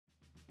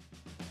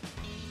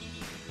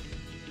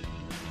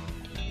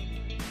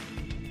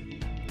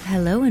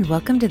Hello and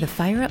welcome to the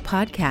Fire Up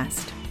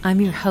Podcast. I'm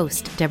your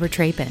host, Deborah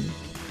Trapin.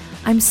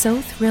 I'm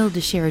so thrilled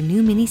to share a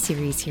new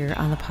mini-series here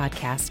on the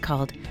podcast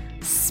called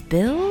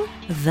Spill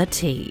the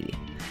Tea.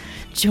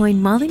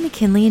 Join Molly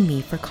McKinley and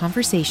me for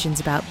conversations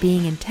about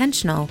being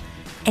intentional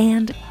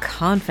and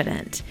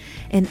confident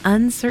in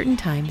uncertain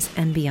times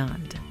and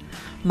beyond.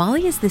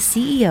 Molly is the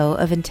CEO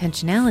of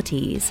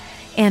Intentionalities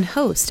and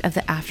host of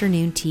the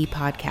Afternoon Tea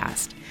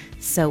podcast.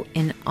 So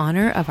in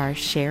honor of our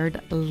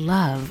shared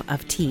love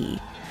of tea,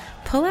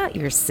 pull out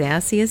your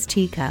sassiest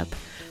teacup,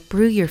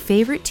 brew your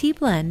favorite tea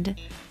blend,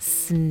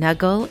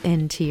 snuggle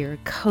into your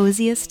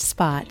coziest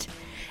spot,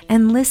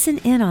 and listen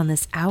in on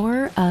this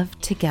hour of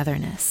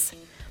togetherness.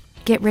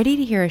 Get ready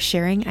to hear us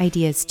sharing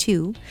ideas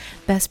too,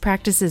 best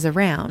practices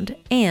around,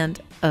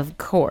 and, of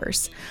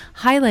course,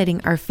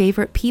 highlighting our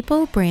favorite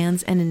people,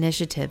 brands, and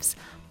initiatives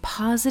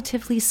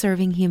positively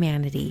serving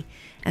humanity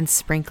and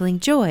sprinkling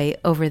joy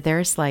over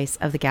their slice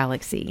of the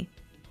galaxy.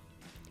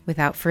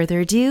 Without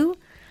further ado,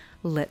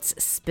 let's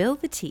spill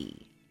the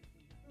tea.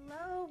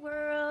 Hello,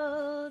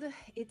 world.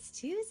 It's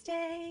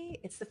Tuesday.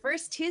 It's the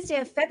first Tuesday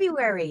of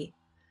February.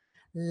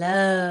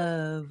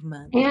 Love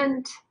month.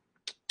 And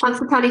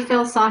Punxsutawney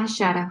Phil saw his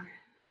shadow.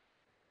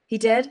 He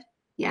did?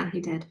 Yeah, he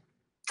did.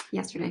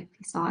 Yesterday,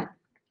 he saw it.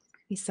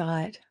 He saw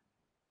it.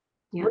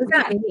 Yeah. What does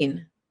that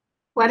mean?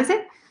 What is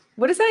it?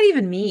 What does that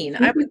even mean?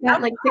 I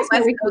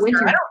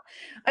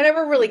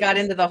never really got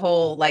into the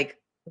whole, like,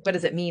 what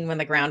does it mean when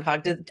the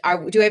groundhog, do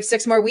we have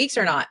 6 more weeks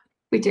or not?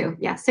 We do.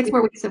 Yeah. 6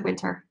 more weeks of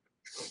winter.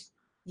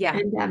 Yeah.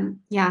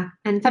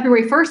 And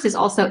February 1st is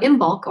also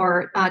Imbolc,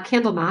 or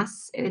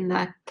Candlemas in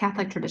the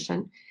Catholic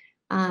tradition,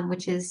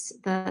 which is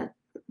the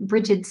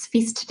Brigid's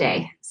feast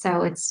day.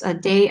 So it's a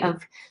day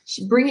of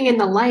bringing in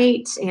the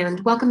light and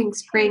welcoming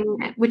spring,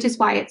 which is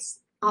why it's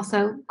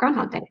also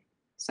Groundhog Day.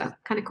 So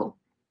kind of cool.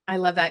 I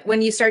love that.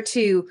 When you start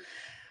to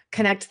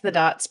connect the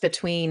dots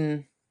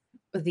between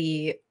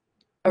the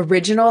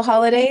original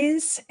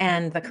holidays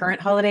and the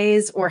current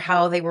holidays, or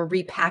how they were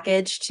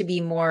repackaged to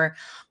be more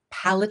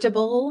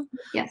palatable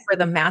for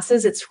the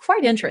masses, it's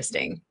quite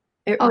interesting.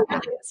 It really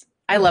is.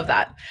 I love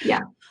that. Yeah.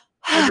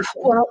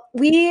 Well,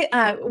 we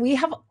had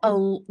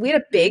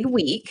a big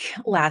week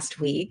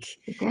last week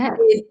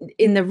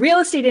in the real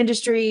estate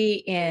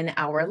industry, in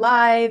our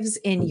lives,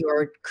 in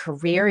your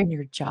career, in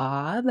your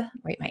job.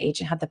 Right, my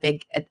agent had the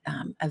big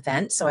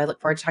event, so I look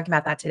forward to talking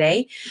about that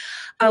today.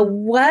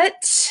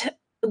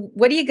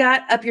 What do you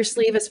got up your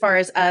sleeve as far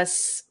as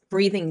us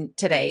breathing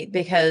today?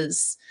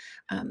 Because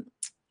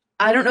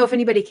I don't know if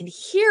anybody can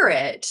hear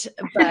it,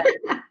 but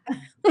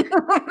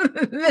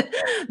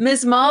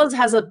Miss Malls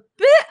has a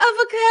bit of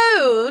a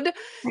code.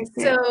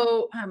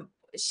 So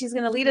she's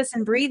going to lead us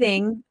in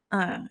breathing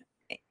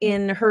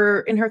in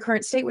her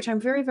current state, which I'm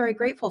very, very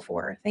grateful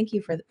for. Thank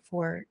you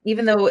for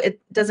even though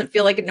it doesn't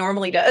feel like it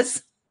normally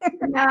does.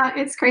 Yeah,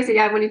 it's crazy.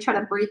 Yeah, when you try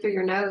to breathe through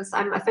your nose,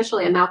 I'm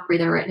officially a mouth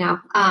breather right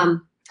now.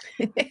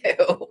 Ew.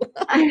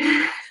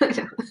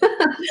 That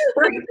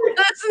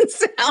doesn't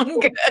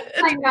sound good.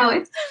 I know,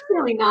 it's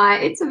really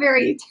not. It's a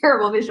very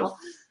terrible visual.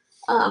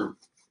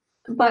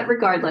 But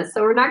regardless,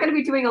 so we're not going to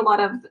be doing a lot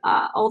of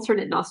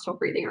alternate nostril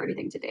breathing or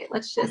anything today.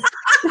 Let's just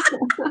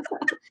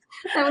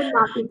that would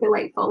not be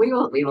delightful. We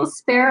will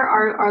spare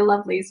our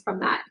lovelies from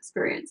that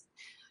experience.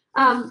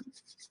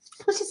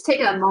 Let's just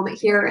take a moment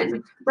here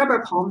and rub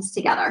our palms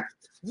together.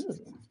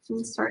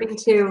 And starting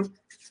to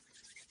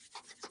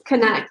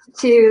connect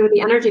to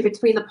the energy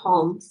between the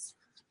palms.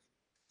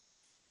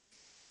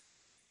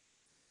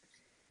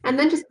 And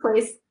then just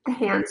place the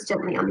hands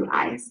gently on the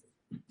eyes.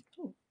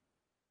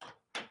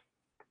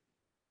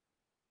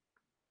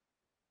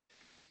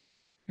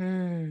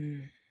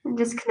 And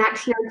just connect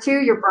here to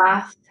your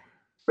breath,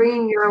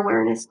 bringing your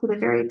awareness to the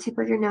very tip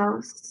of your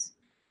nose.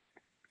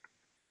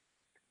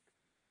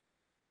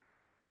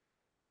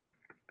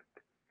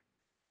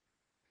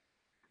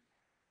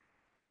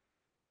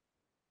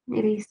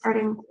 Maybe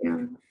starting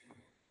to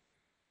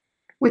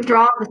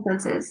withdraw the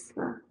senses,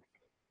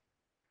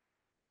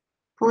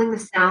 pulling the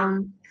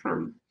sound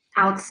from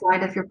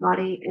outside of your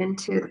body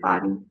into the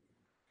body.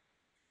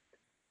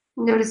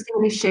 Noticing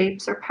any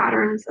shapes or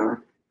patterns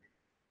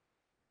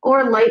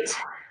or light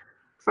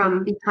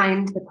from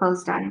behind the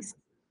closed eyes.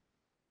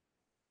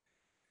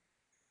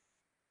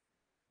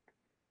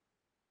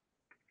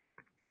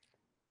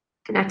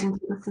 Connecting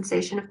to the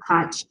sensation of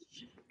touch,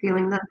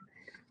 feeling the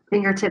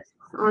fingertips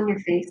on your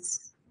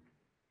face.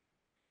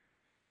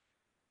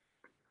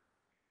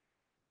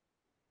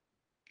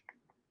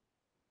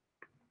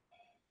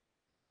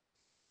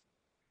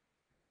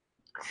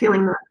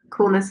 Feeling the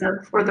coolness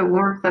or the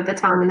warmth of the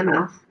tongue in the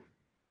mouth.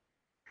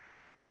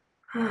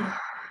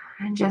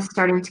 And just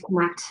starting to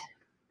connect.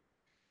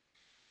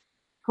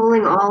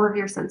 Pulling all of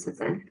your senses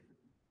in.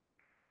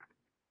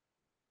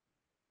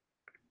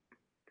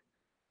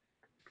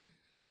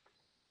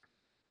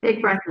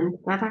 Big breath in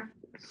together.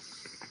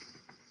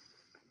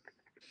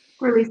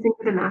 Releasing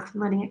through the mouth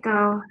and letting it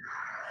go.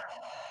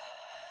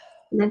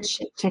 And then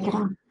shake it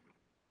off.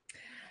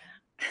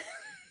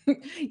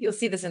 you'll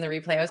see this in the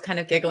replay. I was kind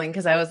of giggling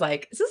because I was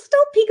like, is this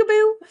still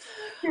peekaboo?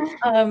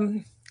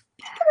 Um,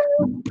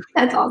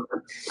 That's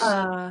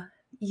awesome.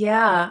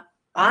 yeah,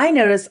 I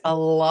noticed a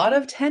lot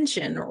of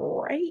tension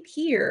right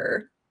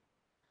here.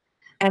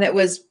 And it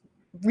was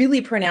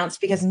really pronounced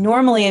because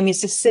normally I'm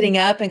used to sitting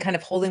up and kind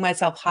of holding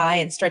myself high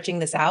and stretching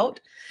this out.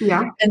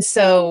 Yeah. And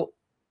so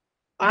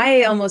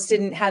I almost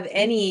didn't have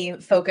any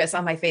focus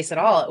on my face at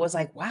all. It was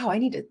like, wow, I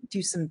need to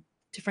do some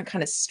different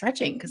kind of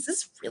stretching because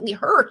this really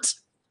hurt.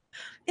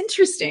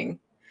 Interesting.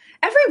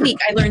 Every week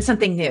I learn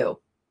something new.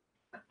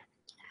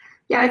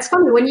 Yeah, it's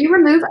funny when you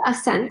remove a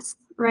sense,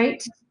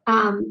 right?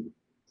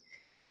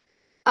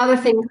 Other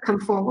things come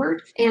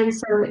forward, and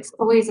so it's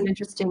always an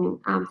interesting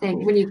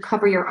thing when you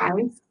cover your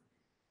eyes.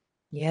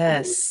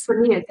 Yes. For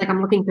me, it's like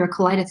I'm looking through a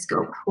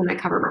kaleidoscope when I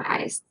cover my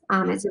eyes.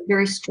 It's a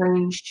very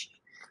strange,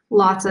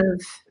 lots of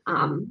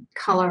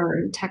color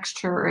and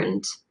texture,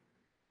 and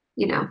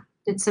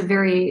it's a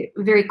very,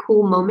 very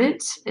cool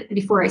moment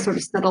before I sort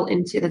of settle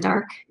into the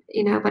dark.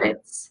 But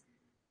it's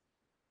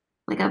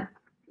like a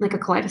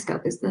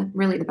kaleidoscope is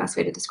really the best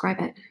way to describe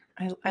it.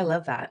 I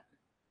love that.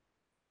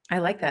 I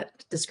like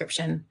that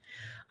description.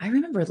 I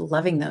remember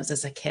loving those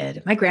as a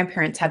kid. My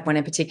grandparents had one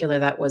in particular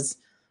that was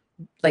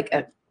like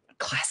a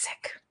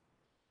classic.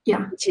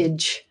 Yeah.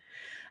 Vintage.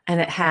 And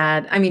it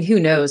had, I mean, who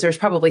knows? There's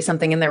probably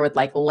something in there with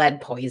like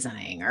lead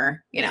poisoning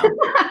or,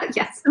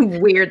 yes, some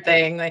weird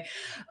thing. Like,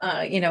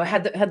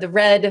 had the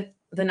red,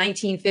 the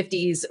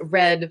 1950s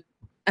red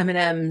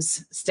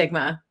M&M's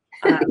stigma.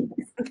 But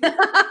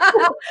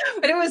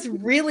it was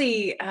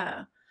really,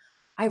 I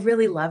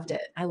really loved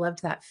it. I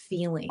loved that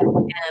feeling.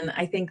 And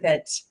I think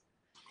that,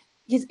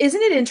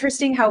 isn't it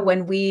interesting how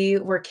when we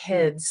were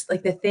kids,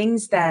 like the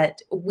things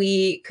that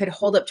we could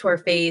hold up to our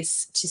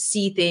face to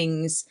see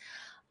things,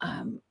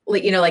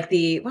 like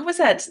what was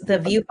that? The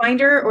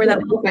viewfinder or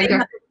that little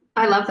thing?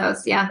 I love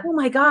those. Yeah. Oh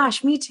my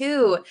gosh, me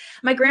too.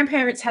 My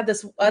grandparents had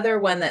this other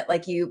one that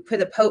like you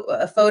put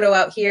a photo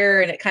out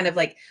here and it kind of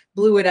like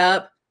blew it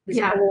up.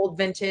 These old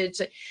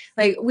vintage,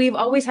 like we've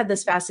always had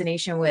this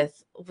fascination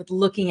with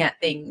looking at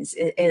things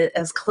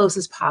as close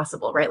as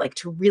possible, right? Like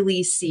to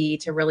really see,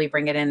 to really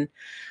bring it in.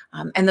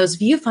 And those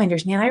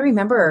viewfinders, man, I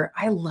remember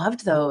I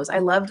loved those. I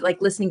loved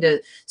like listening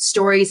to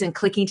stories and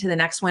clicking to the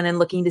next one and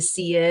looking to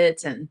see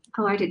it. And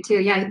I did too.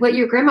 Yeah. What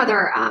your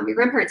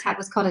grandparents had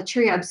was called a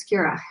Tria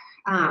Obscura.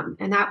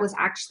 And that was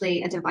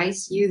actually a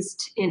device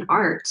used in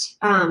art,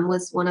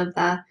 was one of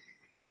the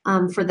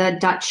for the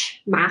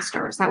Dutch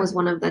masters. That was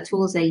one of the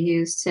tools they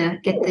used to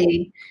get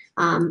the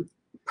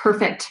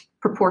perfect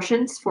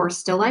proportions for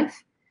still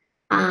life.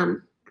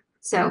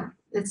 So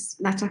that's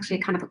actually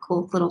kind of a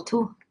cool little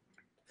tool.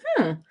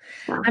 So.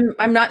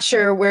 I'm not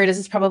sure where it is.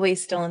 It's probably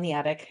still in the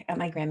attic at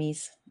my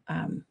Grammy's.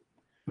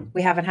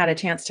 We haven't had a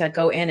chance to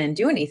go in and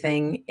do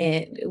anything.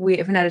 We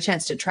haven't had a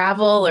chance to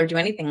travel or do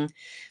anything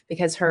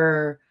because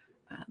her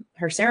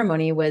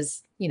ceremony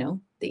was,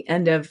 the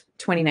end of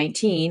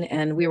 2019,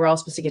 and we were all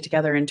supposed to get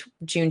together in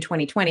June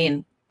 2020,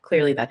 and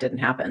clearly that didn't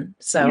happen.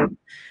 So,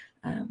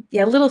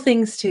 little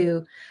things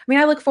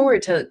I look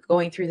forward to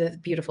going through the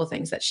beautiful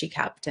things that she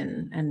kept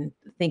and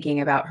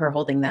thinking about her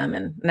holding them.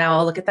 And now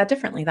I'll look at that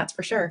differently. That's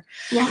for sure.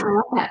 Yeah, I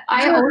love that.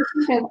 I always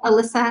think of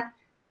Alyssa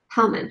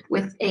Hellman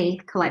with a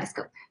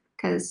kaleidoscope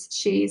because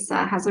she's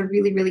has a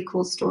really, really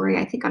cool story,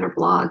 I think, on her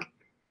blog.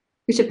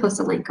 We should post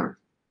a link or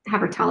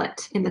have her tell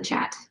it in the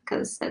chat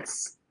because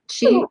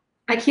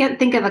I can't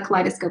think of a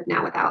kaleidoscope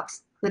now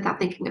without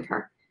thinking of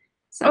her.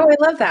 So, I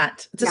love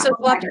that. It's a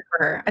social object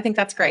for her. I think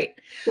that's great.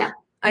 Yeah.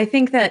 I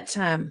think that,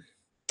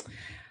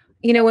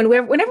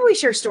 whenever we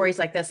share stories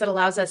like this, it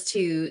allows us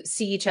to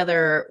see each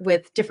other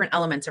with different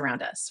elements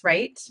around us,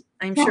 right?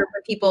 I'm sure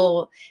when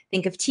people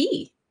think of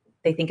tea,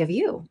 they think of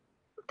you.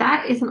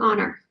 That is an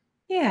honor.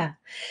 Yeah.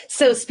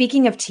 So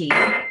speaking of tea,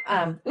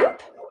 I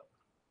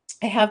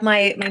have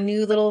my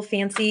new little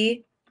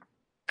fancy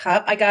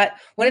cup. I got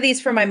one of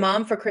these for my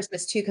mom for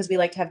Christmas too, because we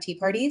like to have tea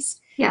parties.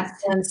 Yes.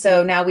 And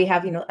so now we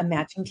have, a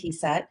matching tea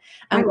set.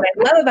 And what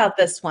I love about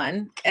this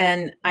one,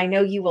 and I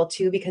know you will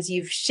too, because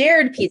you've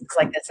shared pieces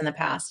like this in the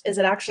past, is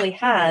it actually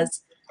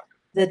has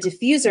the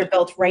diffuser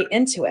built right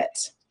into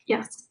it.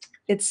 Yes.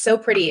 It's so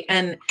pretty.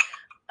 And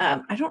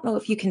I don't know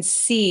if you can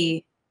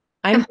see,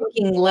 I'm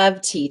drinking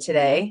love tea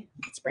today.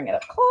 Let's bring it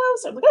up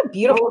close. Look how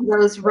beautiful.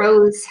 Those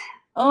rose.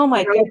 Oh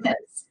my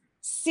goodness.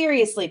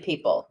 Seriously,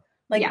 people.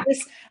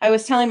 This, I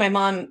was telling my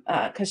mom,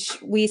 because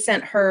we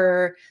sent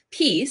her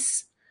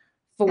piece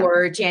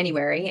for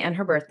January and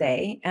her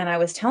birthday. And I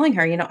was telling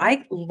her,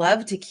 I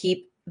love to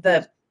keep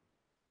the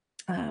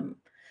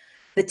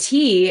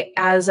tea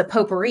as a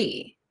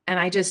potpourri. And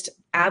I just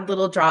add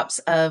little drops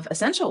of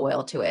essential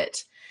oil to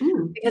it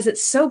because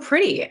it's so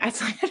pretty.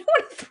 It's like, I don't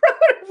want to throw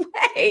it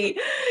away,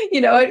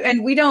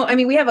 and we don't,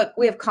 we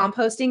have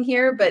composting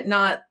here, but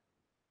not,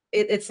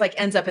 it's like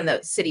ends up in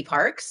the city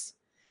parks.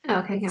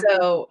 Okay. Yeah.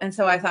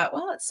 So I thought,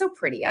 well, it's so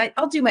pretty.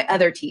 I'll do my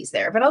other teas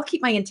there, but I'll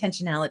keep my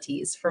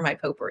intentionalities for my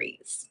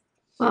potpourris.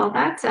 Well,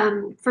 that's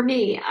for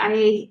me.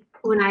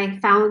 When I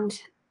found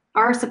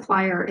our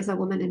supplier is a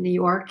woman in New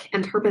York,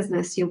 and her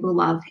business you will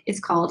love is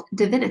called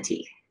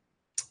Divinity.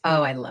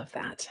 Oh, I love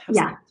that.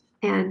 Yeah.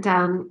 And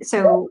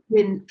so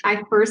when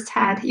I first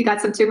had, you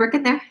got some turmeric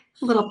in there,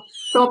 a little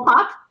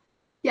pop.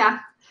 Yeah,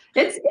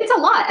 it's a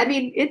lot. I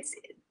mean, it's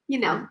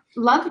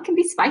love can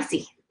be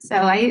spicy.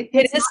 So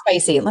It is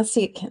spicy. Let's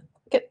see.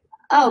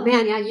 Oh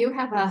man, yeah, you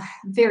have a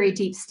very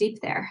deep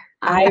steep there.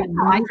 That's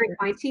how I drink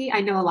my tea.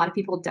 I know a lot of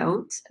people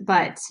don't,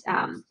 but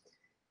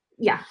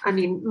yeah, I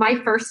mean, my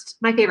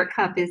favorite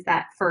cup is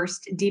that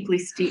first deeply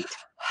steeped,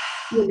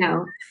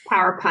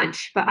 power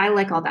punch. But I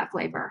like all that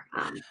flavor.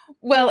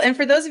 Well, and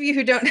for those of you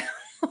who don't know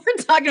what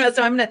we're talking about,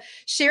 so I'm going to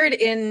share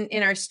it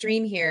in our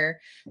stream here.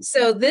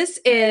 So this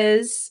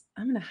is,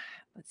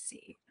 let's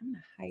see, I'm going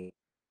to hide.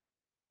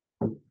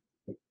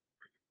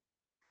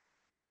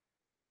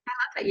 I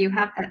love that you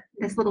have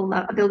this little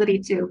ability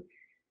to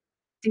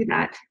do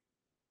that.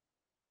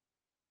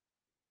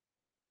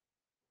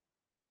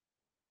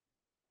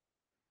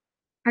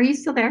 Are you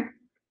still there?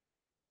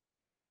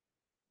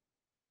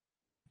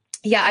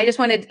 Yeah, I just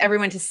wanted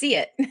everyone to see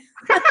it.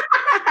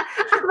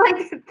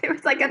 Like there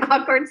was like an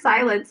awkward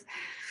silence.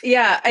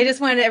 Yeah, I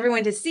just wanted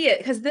everyone to see it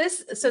because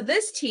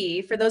this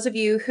tea, for those of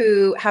you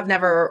who have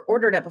never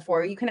ordered it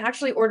before, you can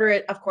actually order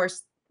it, of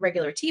course,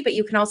 regular tea, but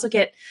you can also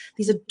get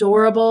these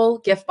adorable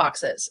gift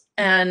boxes.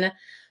 And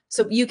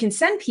so you can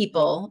send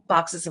people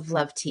boxes of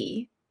love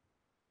tea,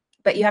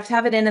 but you have to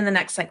have it in the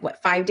next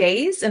 5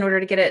 days in order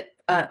to get it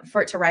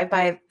for it to arrive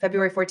by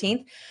February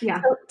 14th.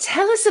 Yeah. So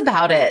tell us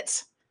about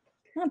it.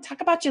 Talk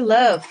about your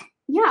love.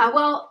 Yeah,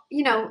 well,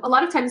 a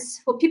lot of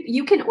times,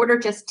 you can order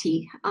just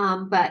tea,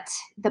 but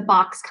the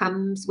box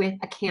comes with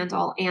a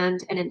candle and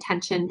an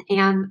intention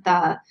and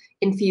the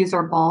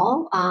infusor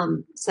ball,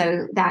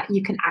 so that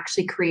you can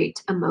actually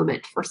create a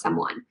moment for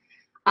someone.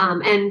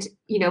 And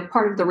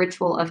part of the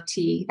ritual of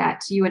tea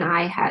that you and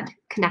I had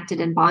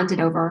connected and bonded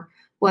over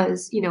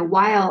was,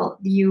 while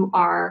you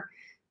are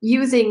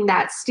using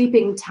that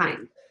steeping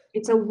time,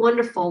 it's a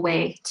wonderful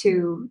way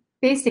to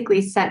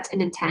basically set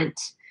an intent.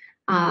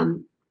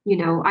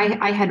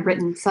 I had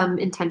written some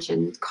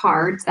intention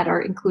cards that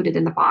are included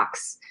in the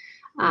box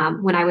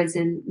when I was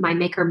in my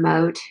maker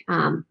mode.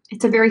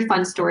 It's a very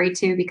fun story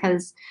too,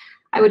 because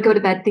I would go to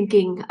bed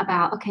thinking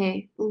about,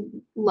 okay,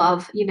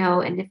 love,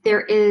 and if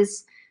there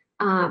is,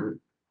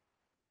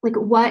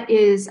 what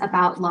is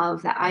about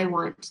love that I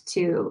want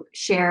to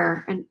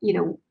share, and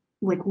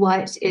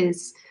what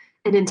is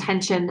an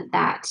intention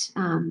that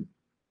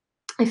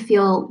I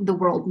feel the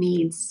world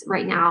needs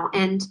right now.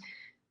 And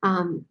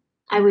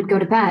I would go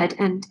to bed,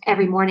 and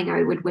every morning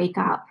I would wake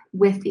up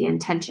with the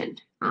intention.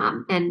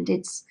 And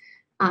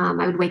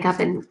I would wake up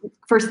and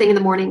first thing in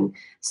the morning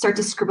start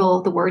to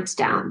scribble the words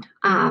down.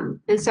 And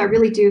so I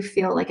really do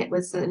feel like it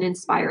was an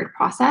inspired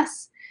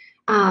process.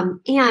 And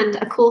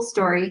a cool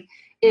story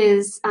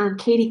is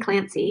Katie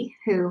Clancy,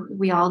 who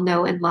we all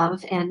know and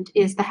love and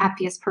is the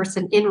happiest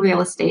person in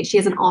real estate. She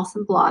has an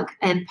awesome blog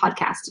and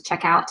podcast to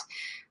check out.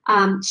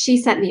 She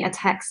sent me a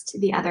text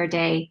the other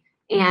day,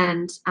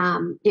 and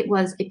it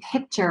was a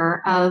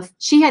picture of,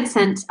 she had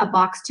sent a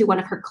box to one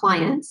of her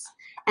clients,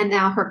 and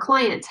now her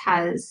client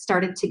has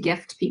started to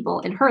gift people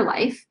in her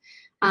life.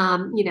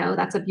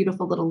 That's a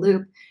beautiful little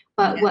loop.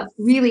 But yes, what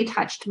really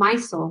touched my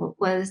soul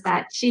was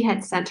that she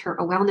had sent her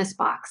a wellness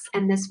box,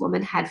 and this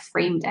woman had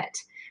framed it.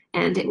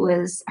 And it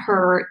was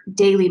her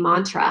daily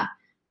mantra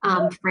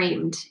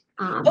framed.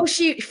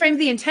 She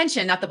framed the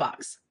intention, not the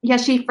box. Yeah,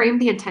 she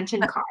framed the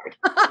intention card.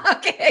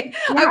 Okay.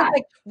 Yeah. I was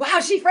like, wow,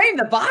 she framed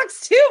the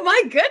box too.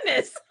 My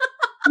goodness.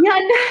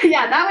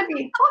 yeah, that would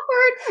be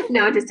awkward.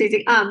 No, just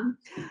teasing.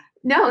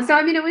 No, so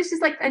I mean, it was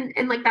just like,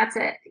 and like that's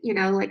it.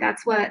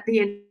 That's what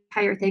the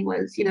entire thing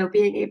was.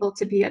 Being able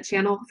to be a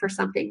channel for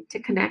something, to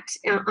connect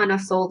on a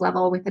soul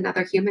level with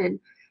another human.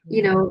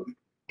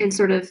 And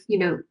sort of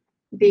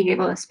being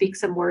able to speak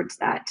some words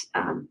that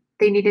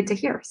they needed to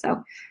hear.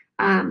 So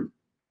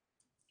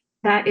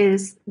that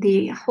is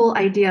the whole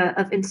idea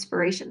of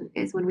inspiration,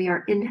 is when we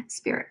are in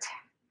spirit.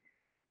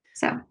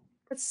 So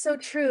that's so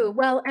true.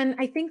 Well, and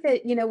I think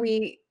that,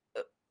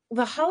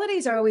 the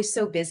holidays are always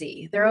so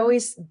busy. They're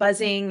always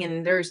buzzing,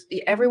 and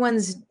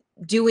everyone's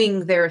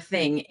doing their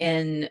thing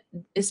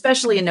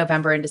especially in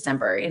November and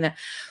December,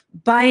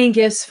 buying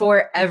gifts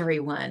for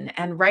everyone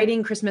and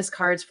writing Christmas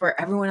cards for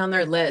everyone on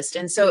their list.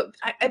 And so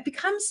it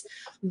becomes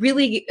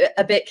really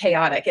a bit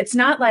chaotic. It's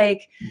not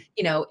like,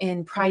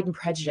 in Pride and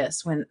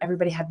Prejudice when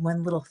everybody had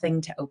one little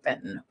thing to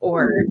open,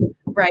 or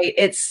right.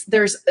 It's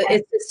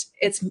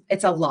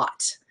a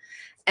lot.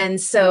 And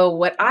so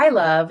what I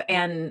love,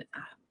 and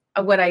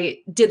what I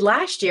did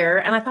last year,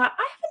 and I thought,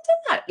 I haven't done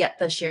that yet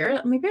this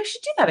year, maybe I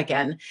should do that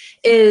again,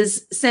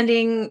 is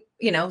sending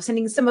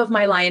some of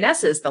my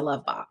lionesses the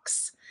love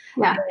box.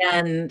 Yeah.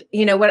 And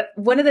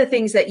one of the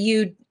things that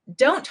you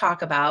don't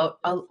talk about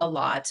a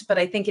lot, but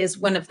I think is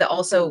one of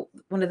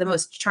the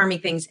most charming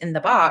things in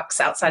the box,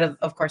 outside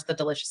of course, the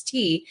delicious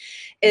tea,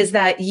 is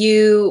that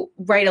you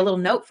write a little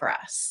note for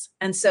us.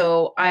 And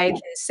so I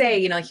can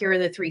say, here are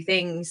the three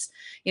things,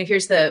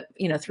 here's the,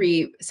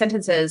 3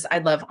 sentences I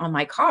love on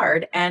my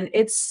card. And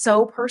it's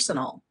so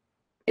personal.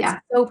 It's Yeah.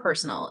 so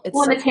personal. It's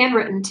Well, so and it's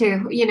handwritten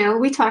too.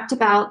 We talked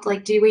about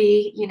like, do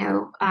we,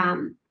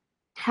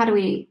 how do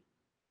we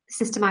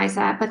systemize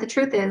that? But the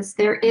truth is,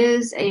 there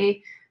is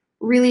a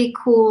really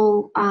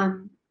cool, heart,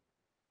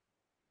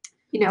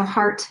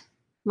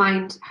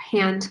 mind,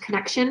 hand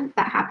connection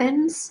that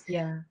happens.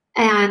 yeah.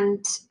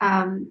 And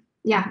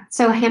yeah,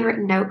 so a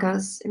handwritten note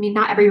goes, I mean,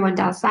 not everyone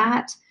does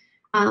that.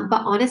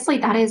 But honestly,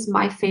 that is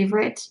my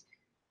favorite,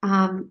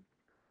 um,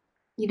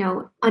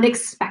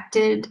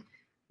 unexpected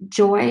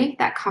joy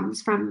that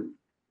comes from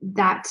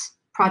that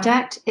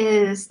project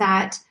is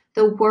that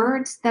the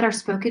words that are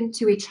spoken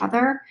to each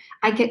other,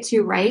 I get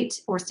to write,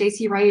 or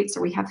Stacy writes,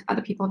 or we have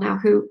other people now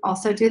who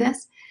also do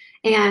this.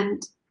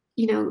 And,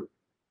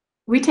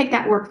 we take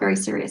that work very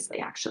seriously,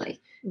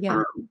 actually, Yeah.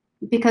 um,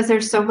 because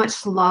there's so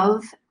much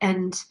love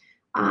and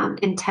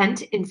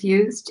intent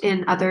infused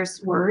in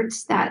others'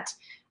 words that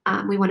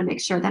we want to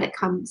make sure that it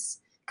comes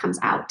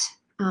out.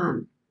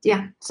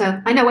 Yeah. So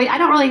I know. Wait, I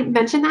don't really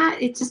mention that.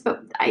 It's just,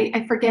 but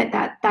I forget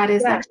that that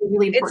is Yeah. actually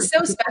really It's important.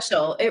 so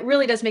special. It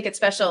really does make it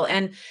special.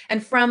 And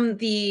from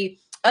the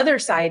other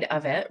side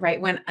of it, right?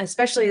 When,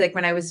 especially like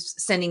when I was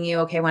sending you,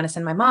 okay, I want to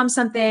send my mom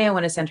something, I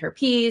want to send her a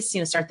piece,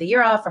 start the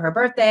year off for her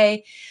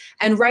birthday,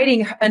 and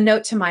writing a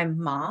note to my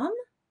mom,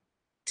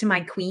 to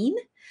my queen,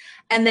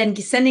 and then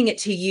sending it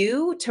to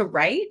you to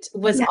write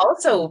was Yeah.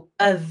 also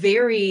a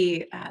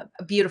very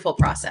beautiful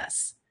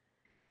process.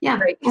 Yeah.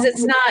 Right. Because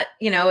it's not,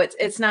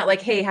 it's not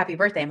like, hey, happy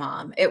birthday,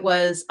 mom. It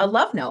was a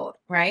love note,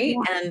 right?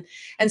 Yeah.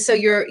 And so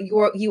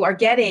you are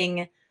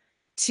getting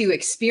to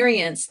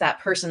experience that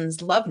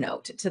person's love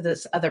note to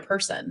this other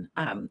person.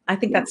 I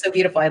think that's so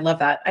beautiful. I love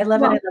that. I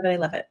love it. I love it. I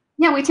love it.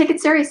 Yeah, we take it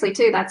seriously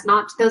too. That's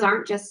not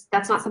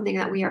something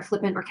that we are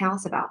flippant or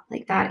callous about.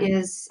 Like that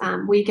is,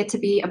 we get to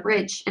be a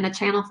bridge and a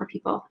channel for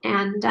people.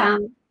 And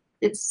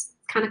it's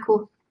kind of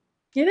cool.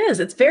 It is.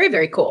 It's very,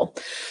 very cool.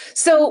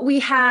 So we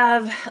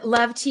have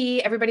love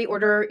tea. Everybody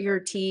order your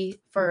tea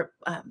for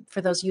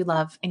those you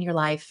love in your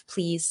life,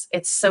 please.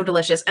 It's so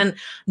delicious. And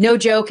no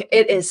joke,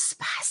 it is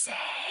spicy.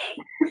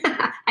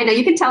 I know,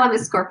 you can tell I'm a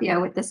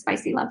Scorpio with this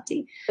spicy love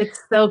tea. It's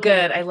so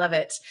good. I love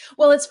it.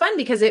 Well, it's fun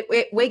because it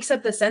wakes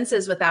up the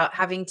senses without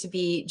having to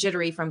be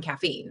jittery from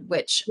caffeine,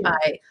 which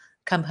I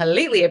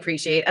completely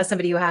appreciate as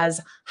somebody who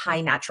has high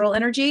natural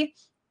energy.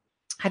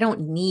 I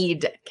don't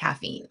need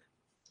caffeine,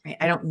 right?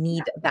 I don't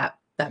need that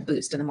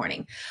boost in the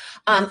morning.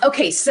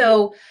 Okay.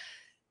 So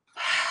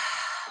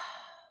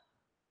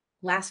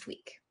last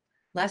week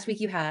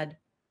you had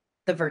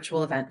the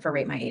virtual event for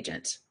Rate My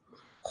Agent.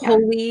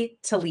 Holy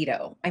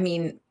Toledo. I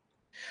mean,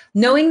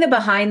 knowing the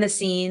behind the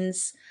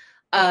scenes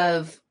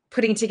of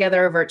putting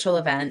together a virtual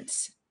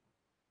event,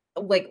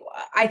 like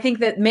I think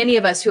that many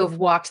of us who have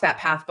walked that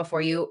path before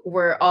you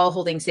were all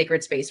holding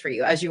sacred space for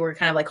you as you were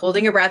kind of like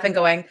holding your breath and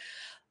going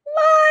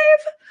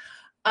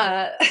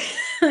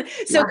live.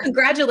 So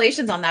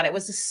congratulations on that. It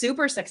was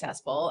super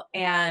successful.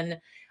 And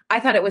I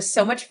thought it was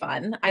so much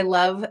fun. I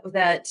love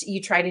that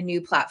you tried a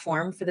new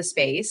platform for the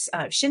space.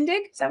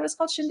 Shindig, is that what it's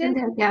called? Shindig?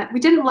 Yeah, we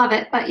didn't love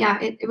it, but yeah,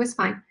 it was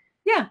fine.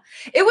 Yeah,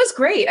 it was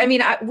great. I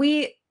mean,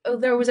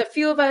 there was a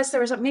few of us,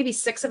 there was maybe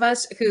 6 of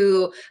us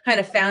who kind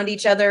of found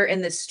each other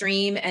in the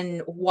stream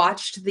and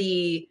watched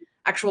the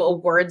actual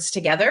awards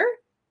together.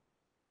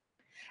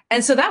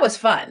 And so that was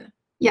fun.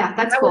 Yeah,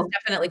 that cool. Was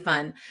definitely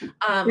fun.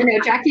 I know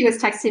Jackie was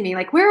texting me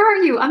like, where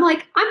are you? I'm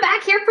like, I'm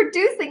back here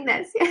producing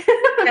this.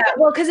 Yeah,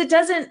 well, because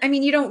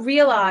you don't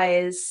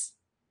realize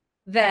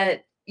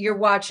that you're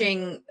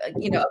watching,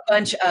 a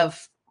bunch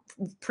of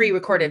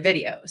pre-recorded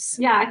videos.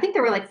 Yeah, I think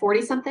there were like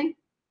 40 something.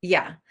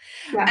 Yeah.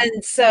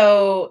 And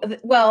so,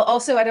 well,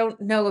 also, I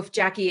don't know if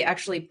Jackie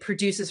actually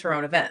produces her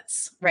own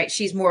events, right?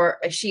 She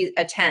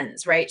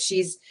attends, right?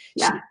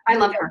 I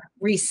love her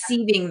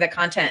receiving the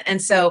content.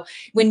 And so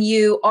when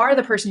you are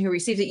the person who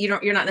receives it,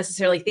 you're not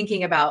necessarily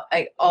thinking about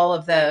all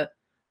of the,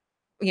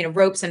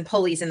 ropes and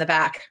pulleys in the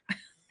back.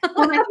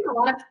 Well, I think a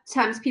lot of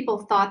times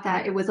people thought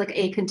that it was like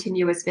a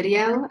continuous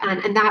video,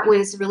 and that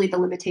was really the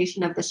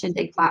limitation of the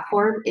Shindig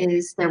platform.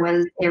 Is there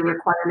was a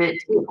requirement.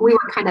 We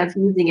were kind of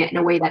using it in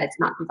a way that it's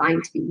not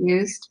designed to be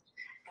used,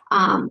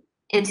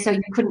 and so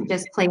you couldn't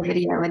just play a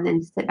video and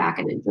then sit back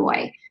and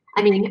enjoy.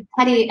 I mean,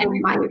 Teddy and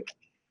Mike,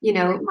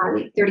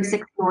 my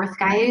 36 North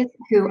guys,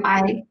 who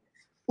I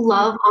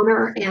love,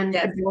 honor, and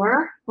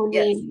adore. I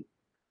mean,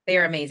 they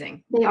are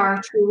amazing. They are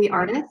truly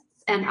artists,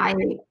 and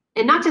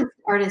not just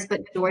artists,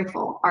 but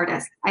joyful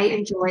artists. I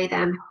enjoy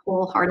them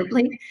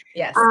wholeheartedly.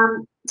 Yes.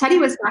 Teddy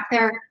was back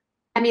there.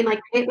 I mean,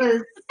 like it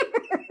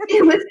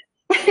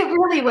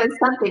really was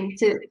something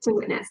to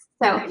witness.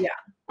 So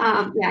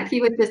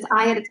he was just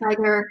eye of the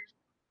tiger,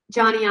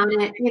 Johnny on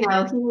it.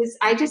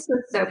 I just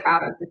was so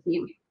proud of the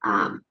team.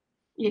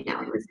 It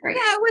was great.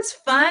 Yeah, it was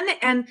fun.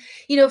 And,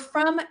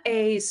 from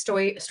a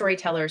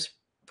storyteller's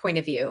point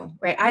of view,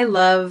 right? I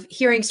love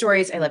hearing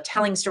stories. I love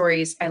telling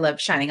stories. I love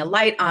shining a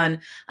light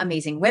on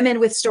amazing women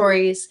with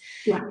stories.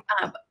 Yeah.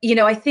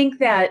 I think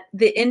that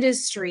the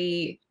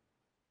industry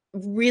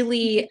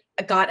really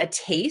got a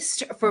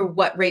taste for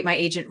what Rate My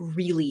Agent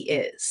really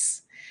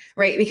is,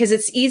 right? Because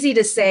it's easy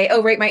to say,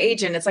 oh, Rate My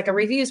Agent, it's like a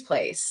reviews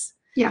place.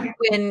 Yeah.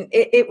 When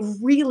it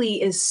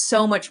really is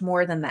so much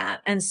more than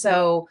that. And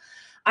so,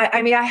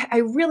 I mean, I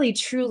really,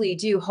 truly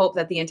do hope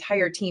that the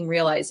entire team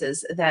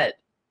realizes that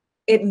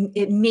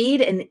it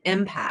made an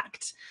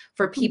impact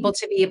for people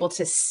to be able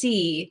to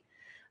see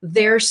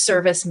their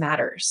service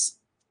matters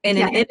in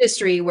an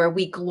industry where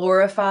we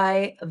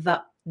glorify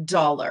the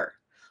dollar.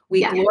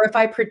 We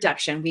glorify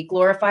production. We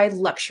glorify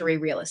luxury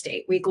real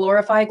estate. We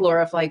glorify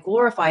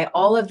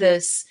all of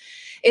this.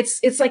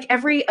 It's like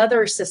every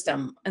other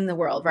system in the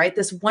world, right?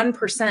 This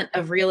 1%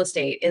 of real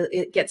estate,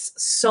 it gets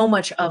so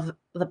much of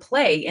the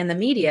play in the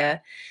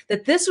media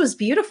that this was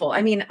beautiful.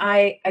 I mean,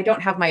 I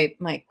don't have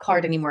my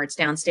card anymore. It's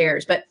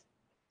downstairs, but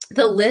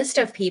the list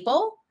of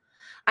people,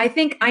 I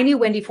think I knew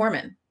Wendy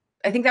Foreman.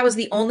 I think that was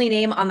the only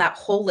name on that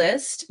whole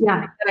list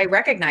that I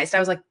recognized. I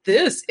was like,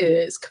 this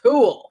is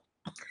cool.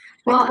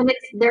 Well, and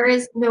there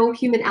is no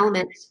human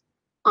element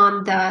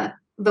on the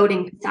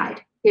voting side.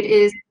 It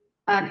is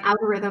an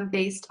algorithm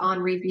based on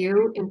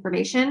review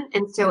information.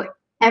 And so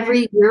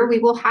every year we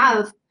will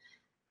have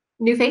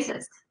new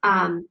faces.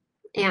 And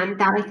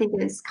that I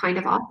think is kind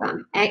of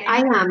awesome.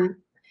 I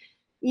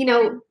you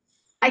know,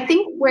 I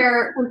think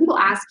when people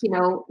ask, you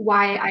know,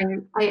 why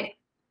Rate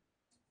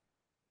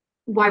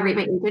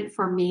My Agent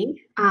for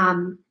me,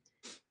 and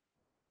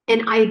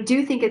I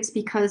do think it's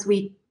because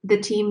the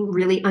team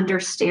really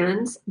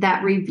understands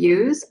that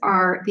reviews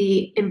are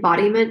the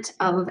embodiment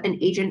of an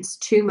agent's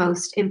two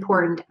most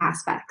important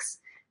aspects,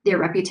 their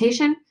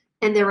reputation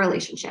and their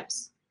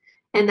relationships.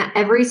 And that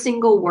every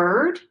single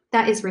word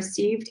that is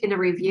received in a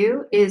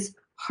review is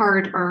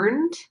hard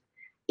earned.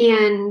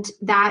 And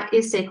that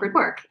is sacred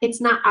work.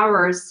 It's not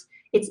ours,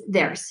 it's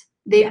theirs.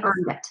 They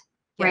earned it,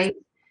 right?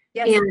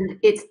 Yes. And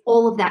it's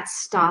all of that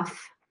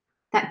stuff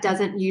that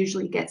doesn't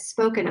usually get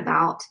spoken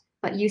about,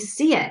 but you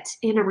see it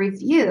in a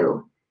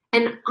review.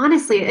 And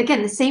honestly,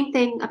 again, the same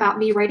thing about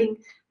me writing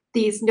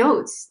these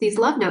notes, these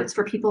love notes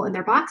for people in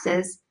their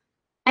boxes.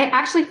 I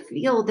actually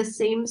feel the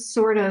same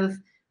sort of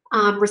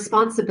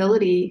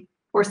responsibility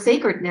or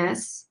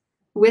sacredness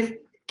with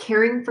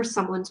caring for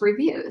someone's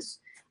reviews.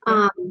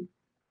 And,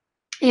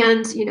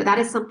 you know, that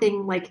is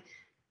something like,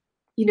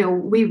 you know,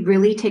 we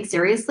really take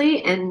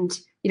seriously. And,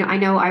 you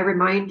know I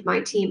remind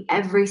my team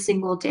every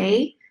single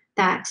day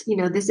that, you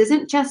know, this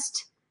isn't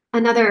just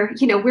another,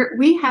 you know, we're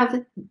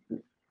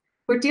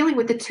dealing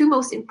with the two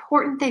most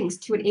important things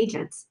to an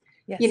agent,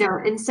 you know,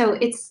 and so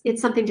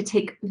it's something to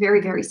take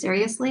very, very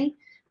seriously.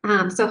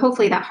 So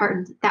hopefully that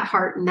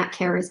heart and that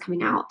care is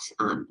coming out.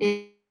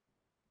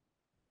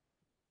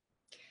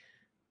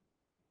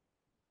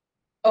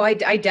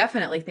 I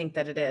definitely think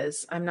that it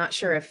is. I'm not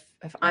sure if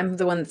I'm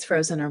the one that's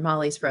frozen or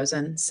Molly's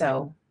frozen.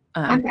 So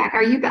I'm back.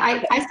 Are you?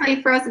 I saw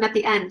you frozen at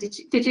the end.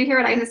 Did you hear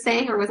what I was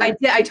saying, or was I?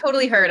 I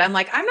totally heard. I'm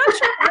like, I'm not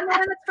sure if I'm the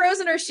one that's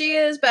frozen or she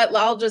is, but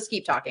I'll just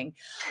keep talking.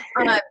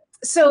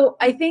 So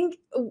I think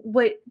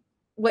what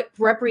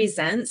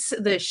represents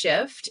the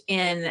shift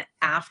in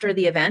after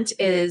the event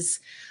is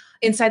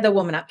inside the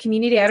Woman Up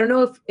community. I don't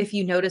know if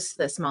you noticed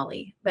this,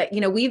 Molly, but, you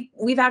know,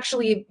 we've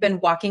actually been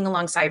walking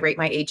alongside Rate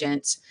My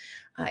Agent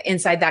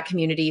inside that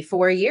community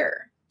for a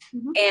year.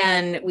 Mm-hmm.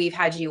 And we've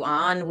had you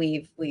on,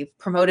 we've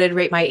promoted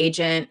Rate My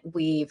Agent.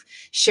 We've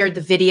shared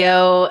the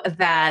video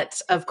that,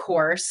 of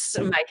course,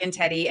 Mike and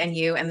Teddy and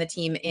you and the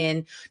team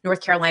in North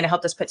Carolina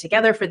helped us put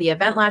together for the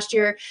event last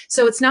year.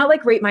 So it's not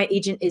like Rate My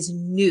Agent is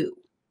new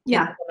in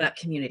the Woman Up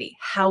community.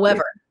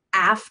 However,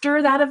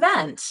 after that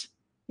event,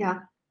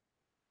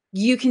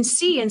 you can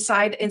see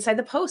inside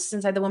the posts,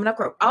 inside the Woman Up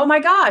group, oh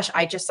my gosh,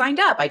 I just signed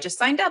up.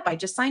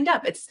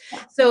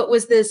 So it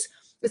was this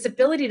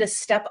ability to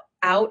step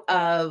out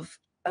of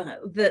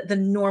the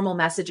normal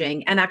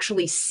messaging and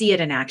actually see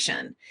it in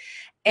action.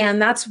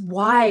 And that's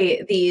why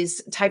these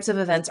types of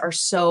events are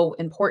so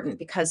important,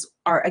 because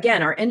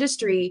our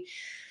industry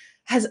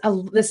has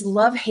this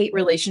love-hate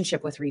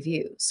relationship with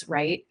reviews,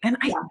 right? And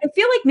I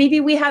feel like maybe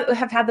we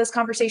have had this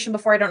conversation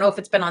before. I don't know if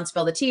it's been on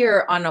Spill the Tea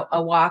or on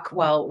a walk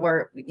while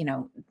we're, you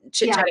know,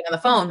 chit-chatting on the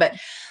phone. But,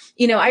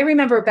 you know, I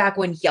remember back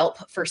when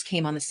Yelp first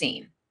came on the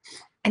scene,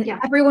 and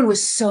everyone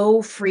was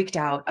so freaked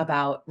out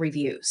about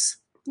reviews.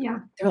 Yeah.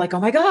 They're like, oh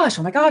my gosh,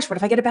 what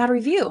if I get a bad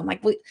review? I'm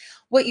like,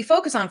 what you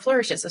focus on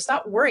flourishes. So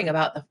stop worrying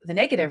about the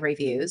negative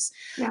reviews.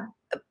 Yeah.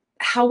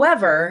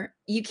 However,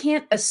 you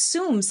can't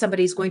assume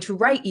somebody's going to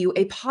write you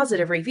a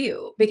positive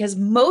review, because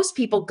most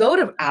people go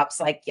to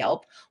apps like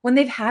Yelp when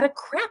they've had a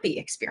crappy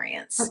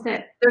experience. That's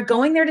it. They're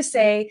going there to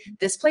say,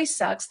 this place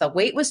sucks. The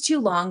wait was too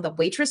long. The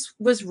waitress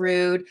was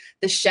rude.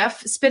 The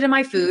chef spit in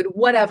my food,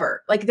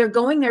 whatever. Like, they're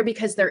going there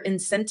because they're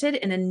incented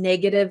in a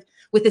negative,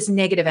 with this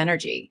negative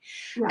energy,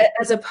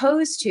 as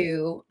opposed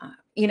to,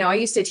 you know, I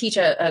used to teach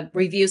a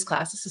reviews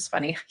class. This is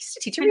funny. I used to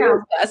teach a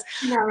reviews class.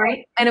 Yeah,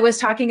 right. And it was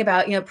talking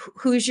about, you know,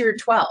 who's your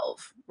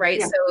 12, right?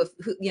 Yeah. So,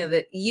 you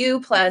know, you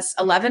plus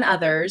 11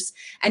 others,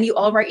 and you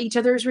all write each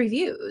other's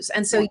reviews.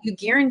 And so you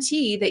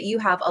guarantee that you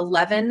have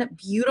 11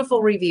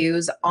 beautiful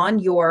reviews on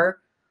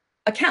your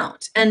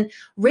account. And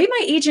Rate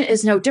My Agent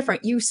is no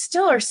different. You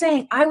still are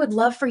saying, I would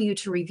love for you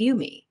to review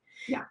me.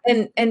 Yeah.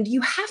 And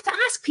you have to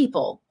ask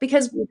people,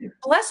 because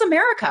bless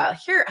America,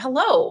 here,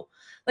 hello.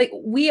 Like,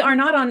 we are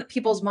not on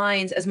people's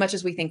minds as much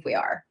as we think we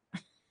are.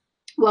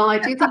 Well, I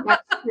do think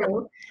that's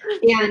true.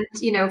 And,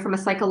 you know, from a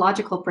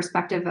psychological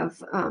perspective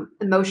of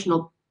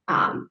emotional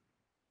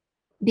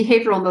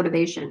behavioral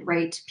motivation,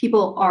 right?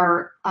 People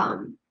are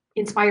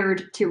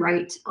inspired to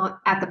write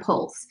at the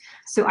pulse.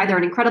 So either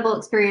an incredible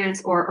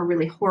experience or a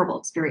really horrible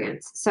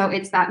experience. So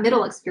it's that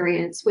middle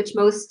experience, which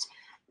most,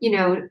 you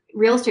know,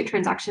 real estate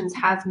transactions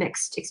have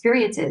mixed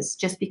experiences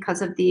just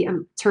because of the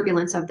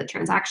turbulence of the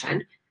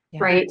transaction.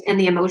 Yeah. Right. And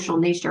the emotional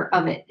nature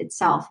of it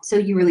itself. So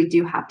you really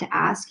do have to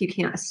ask. You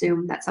can't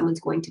assume that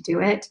someone's going to do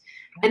it.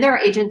 And there are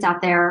agents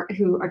out there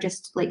who are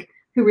just like,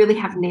 who really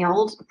have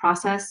nailed the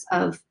process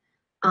of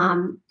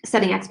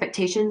setting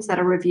expectations that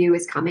a review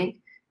is coming.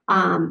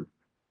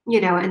 You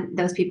know, and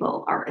those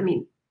people are, I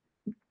mean,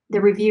 the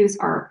reviews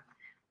are,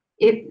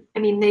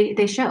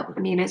 they show. I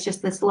mean, it's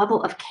just this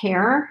level of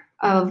care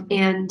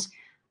and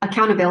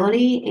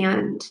accountability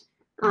and,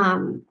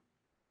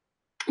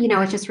 you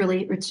know, it's just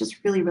really,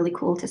 really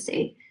cool to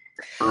see.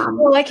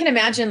 Well, I can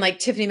imagine like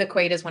Tiffany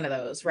McQuaid is one of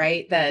those,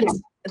 right? That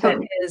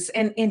totally. that is,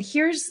 and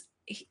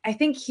I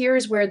think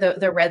here's where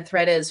the red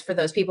thread is for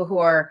those people who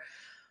are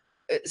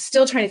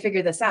still trying to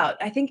figure this out.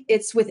 I think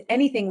it's with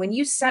anything, when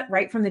you set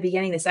right from the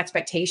beginning this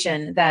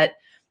expectation that,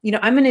 you know,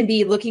 I'm going to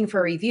be looking for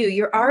a review,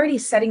 you're already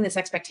setting this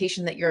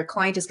expectation that your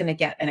client is going to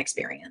get an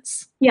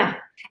experience. Yeah.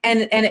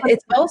 And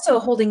it's also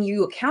holding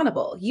you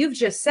accountable. You've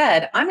just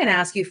said, I'm going to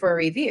ask you for a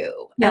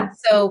review. Yeah. And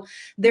so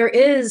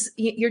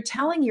you're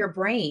telling your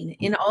brain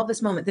in all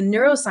this moment, the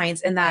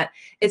neuroscience in that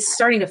it's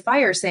starting to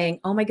fire, saying,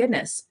 oh my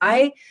goodness,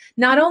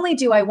 not only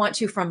do I want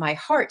to, from my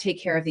heart,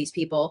 take care of these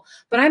people,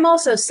 but I'm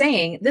also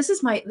saying, this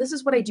is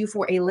what I do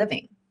for a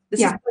living. This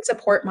is how I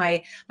support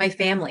my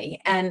family.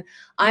 And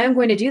I am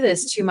going to do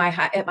this at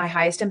my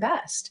highest and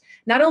best,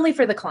 not only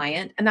for the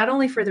client and not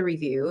only for the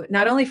review,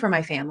 not only for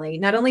my family,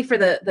 not only for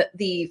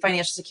the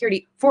financial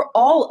security, for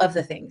all of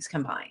the things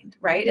combined,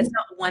 right? Mm-hmm. It's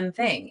not one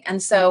thing. And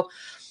so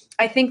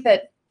I think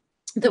that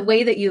the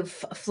way that you've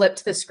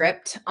flipped the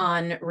script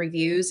on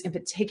reviews in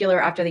particular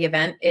after the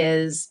event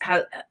has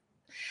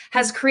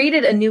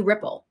created a new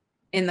ripple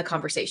in the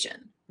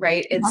conversation,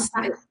 right?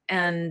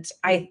 And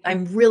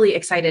I'm really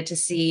excited to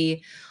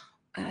see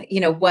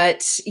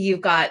what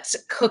you've got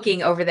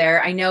cooking over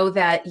there. I know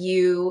that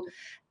you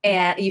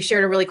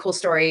shared a really cool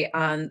story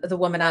on the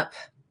Woman Up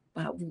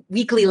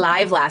weekly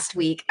live last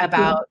week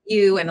about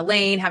you and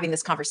Elaine having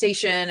this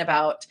conversation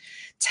about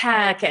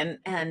tech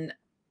and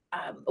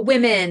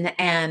women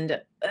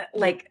and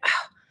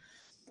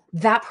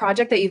that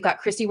project that you've got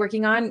Christy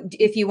working on.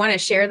 If you want to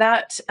share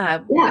that,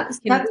 you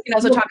can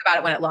also talk about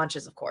it when it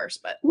launches, of course.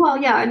 But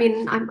I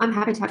mean, I'm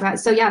happy to talk about it.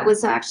 So it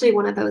was actually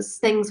one of those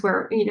things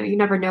where, you know, you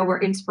never know where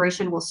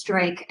inspiration will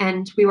strike.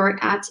 And we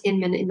were at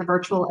Inman in the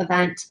virtual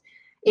event,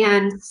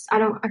 and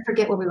I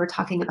forget what we were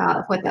talking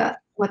about, what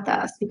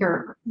the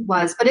speaker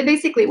was, but it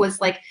basically was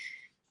like,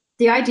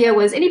 the idea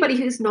was anybody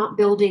who's not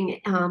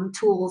building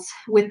tools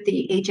with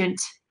the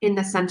agent in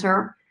the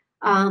center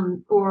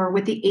or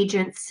with the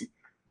agents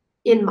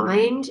in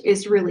mind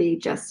is really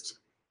just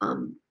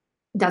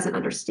doesn't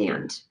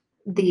understand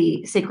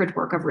the sacred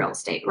work of real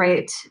estate,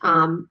 right?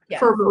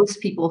 For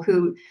most people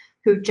who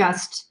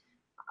just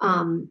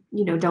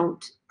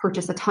don't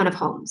purchase a ton of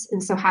homes,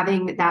 and so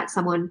having that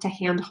someone to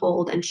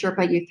handhold and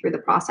Sherpa you through the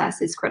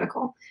process is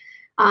critical.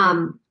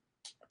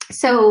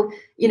 So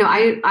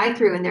I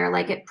threw in there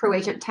like at Pro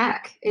Agent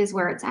Tech is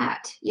where it's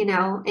at,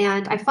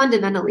 and I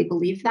fundamentally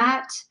believe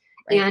that,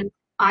 and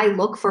I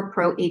look for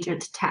pro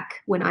agent tech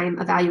when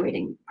I'm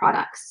evaluating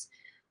products.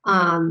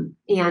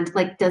 And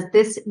like, does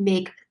this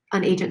make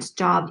an agent's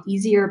job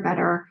easier,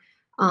 better?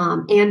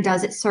 And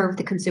does it serve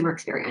the consumer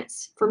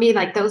experience? For me,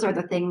 like, those are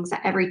the things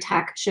that every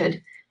tech should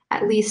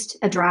at least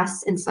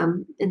address in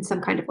some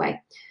kind of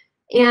way.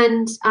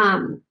 And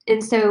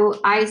so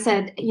I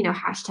said,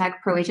 hashtag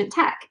pro agent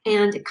tech,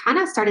 and it kind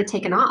of started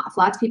taking off.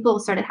 Lots of people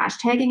started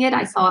hashtagging it.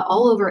 I saw it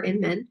all over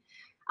Inman.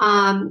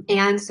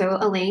 And so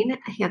Elaine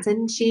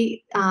Hansen,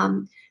 she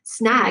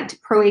snagged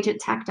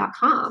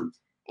proagenttech.com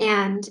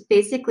and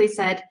basically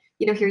said,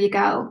 here you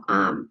go,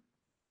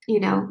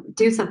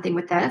 do something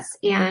with this.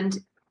 And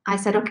I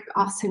said, okay,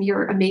 awesome.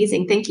 You're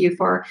amazing. Thank you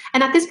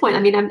and at this point, I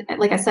mean,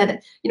 like I said,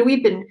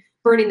 we've been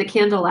burning the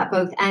candle at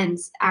both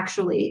ends,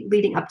 actually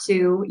leading up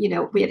to,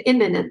 we had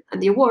Inman and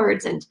the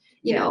awards and,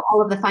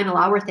 all of the final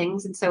hour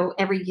things. And so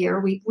every year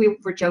we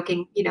were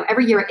joking,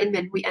 every year at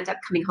Inman, we end up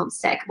coming home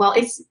sick. Well,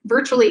 it's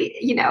virtually,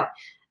 yes.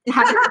 So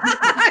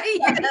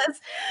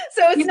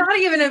it's not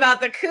even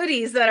about the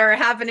cooties that are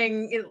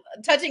happening,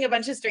 touching a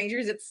bunch of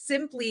strangers. It's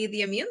simply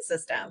the immune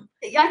system.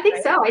 Yeah, I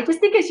think so. I just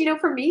think as,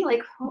 for me,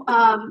 like,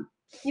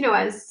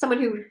 as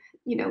someone who,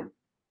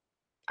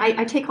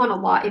 I take on a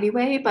lot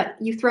anyway, but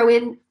you throw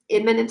in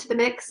Inman into the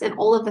mix and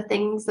all of the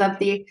things of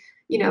the,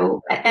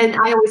 and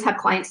I always have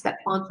clients that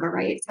sponsor,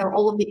 right? So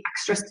all of the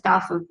extra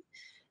stuff of,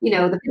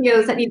 the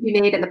videos that need to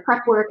be made and the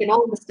prep work and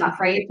all of the stuff,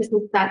 right? It's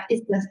just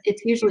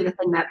it's usually the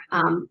thing that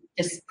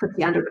just puts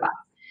you under the bus.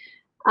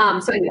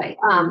 So anyway,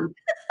 I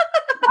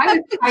was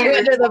Threw tired.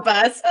 under the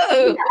bus. Yeah,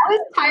 Oh, I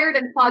was tired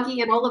and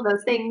foggy and all of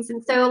those things.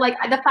 And so like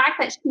the fact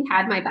that she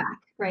had my back,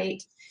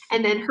 right?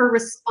 And then her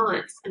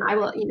response, and I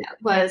will,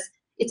 was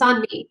it's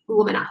on me,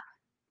 woman up.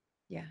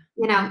 yeah.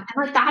 And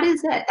like that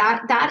is it.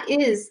 That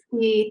is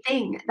the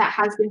thing that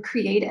has been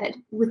created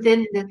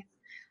within the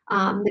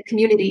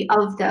community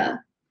of the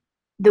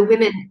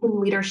women in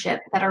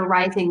leadership that are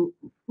rising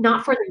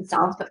not for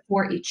themselves but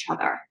for each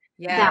other. That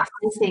Yes.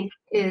 I think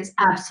is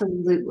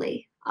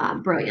absolutely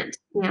brilliant,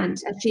 and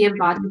she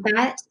embodied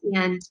that.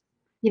 And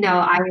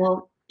I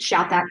will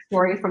shout that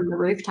story from the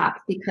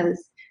rooftop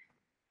because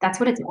that's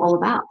what it's all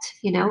about.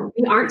 We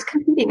aren't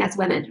competing as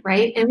women,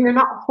 right? And we're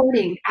not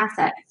hoarding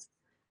assets.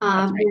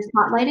 That's right. We're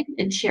spotlighting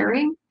and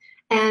sharing,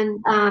 and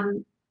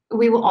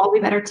we will all be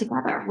better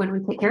together when we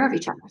take care of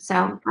each other.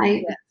 So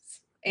Yes.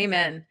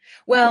 Amen.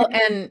 Well,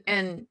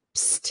 and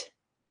psst,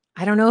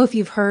 I don't know if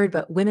you've heard,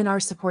 but women are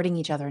supporting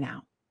each other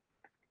now.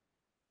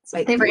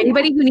 Like for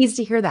anybody who needs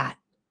to hear that,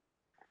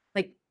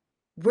 like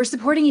we're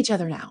supporting each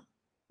other now.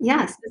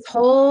 Yes. This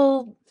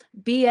whole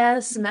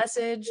BS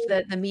message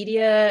that the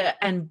media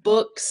and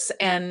books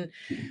and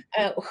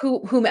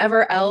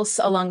whomever else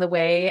along the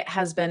way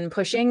has been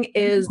pushing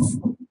is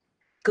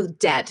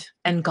dead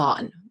and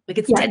gone. Like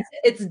it's dead.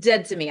 It's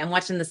dead to me. I'm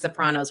watching The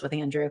Sopranos with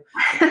Andrew.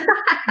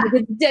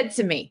 It's dead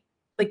to me.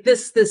 Like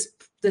this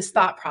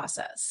thought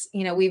process.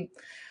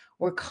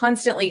 We're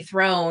constantly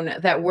thrown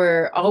that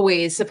we're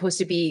always supposed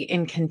to be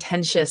in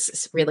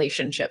contentious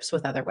relationships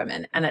with other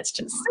women, and it's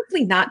just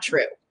simply not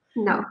true.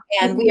 No.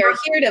 And we are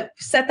here to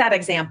set that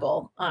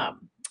example.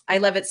 I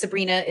love it.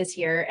 Sabrina is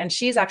here, and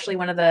she's actually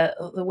one of the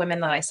women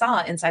that I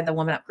saw inside the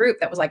Woman Up group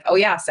that was like, oh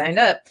yeah, signed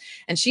up.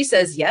 And she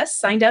says, yes,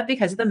 signed up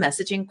because of the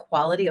messaging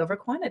quality over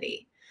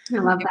quantity. I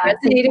love that.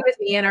 It resonated with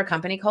me and our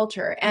company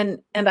culture.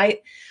 And I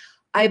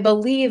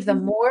believe the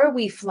more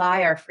we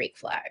fly our freak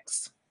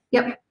flags,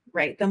 yep,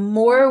 right, the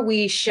more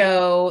we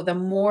show, the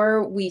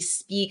more we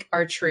speak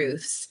our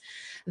truths,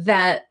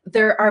 that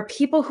there are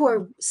people who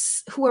are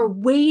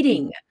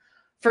waiting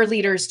for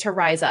leaders to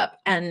rise up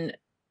and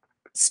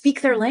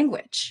speak their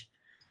language.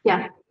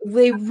 Yeah.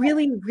 They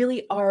really,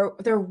 really are.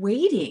 They're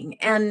waiting.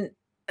 And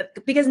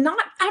because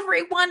not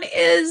everyone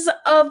is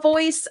a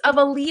voice of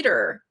a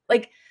leader.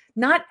 Like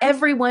not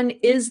everyone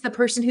is the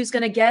person who's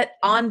going to get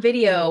on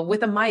video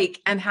with a mic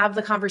and have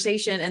the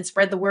conversation and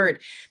spread the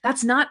word.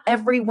 That's not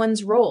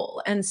everyone's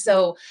role. And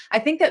so I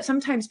think that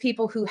sometimes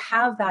people who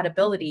have that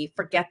ability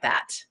forget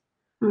that,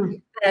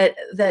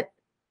 that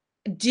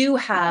do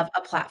have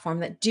a platform,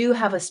 that do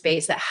have a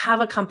space, that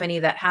have a company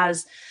that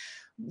has,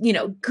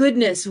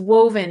 goodness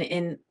woven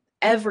in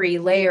every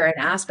layer and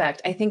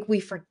aspect. I think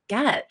we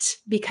forget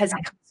because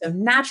it comes so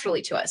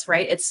naturally to us,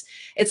 right? It's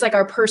like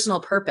our personal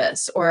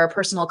purpose or our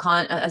personal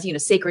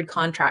sacred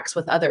contracts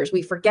with others.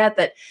 We forget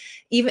that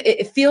even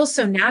it feels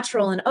so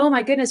natural and oh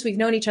my goodness, we've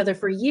known each other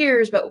for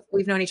years, but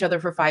we've known each other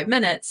for 5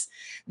 minutes,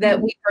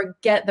 that we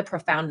forget the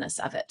profoundness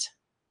of it,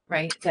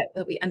 right? That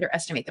we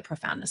underestimate the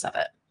profoundness of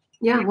it.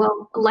 Yeah,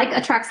 well, like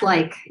attracts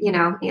like,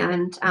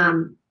 and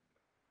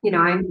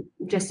I'm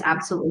just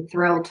absolutely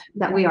thrilled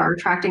that we are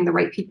attracting the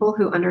right people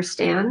who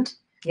understand.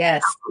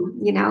 Yes.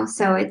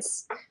 So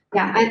it's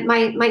my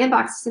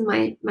inbox and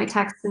my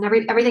texts and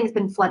everything's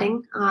been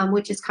flooding,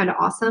 which is kind of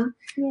awesome.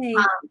 Yay.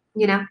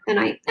 And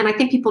I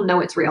think people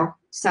know it's real.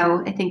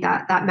 So I think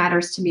that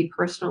matters to me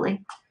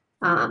personally.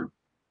 Doesn't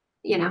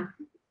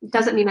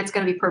mean it's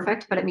going to be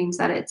perfect, but it means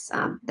that it's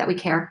that we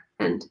care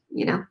and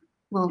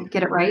we'll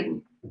get it right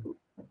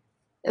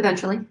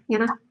eventually.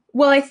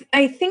 Well,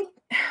 I think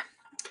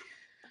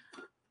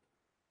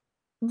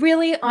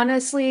really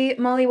honestly,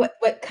 Molly,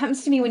 what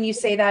comes to me when you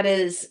say that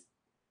is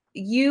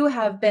you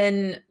have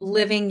been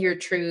living your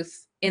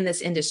truth in this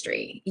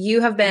industry.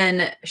 You have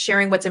been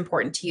sharing what's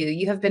important to you.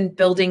 You have been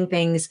building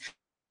things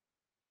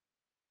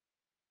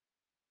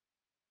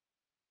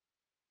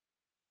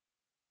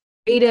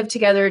creative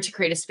together to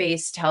create a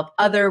space to help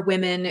other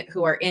women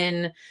who are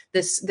in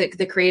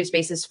the creative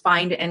spaces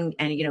find and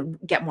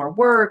get more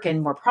work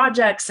and more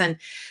projects. And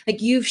like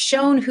you've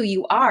shown who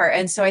you are.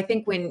 And so I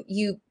think when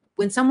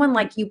someone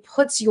like you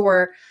puts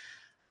your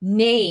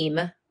name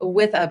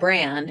with a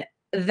brand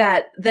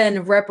that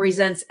then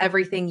represents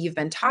everything you've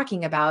been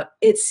talking about,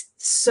 it's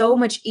so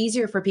much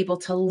easier for people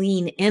to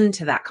lean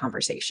into that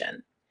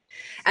conversation.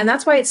 And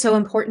that's why it's so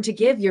important to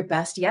give your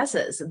best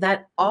yeses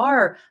that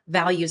are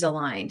values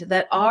aligned,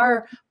 that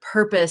are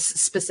purpose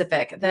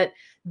specific, that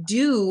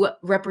do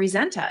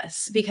represent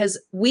us, because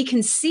we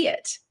can see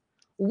it.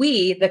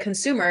 We, the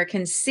consumer,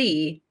 can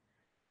see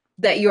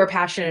that you're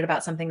passionate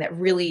about something that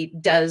really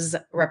does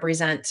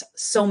represent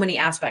so many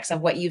aspects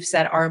of what you've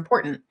said are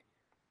important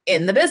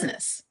in the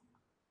business.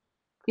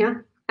 Yeah.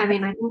 I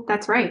think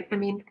that's right.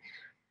 I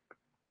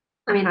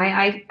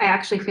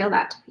actually feel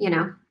that,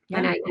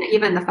 and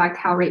even the fact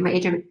how my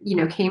agent,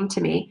 came to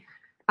me,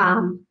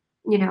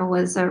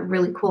 was a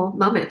really cool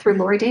moment through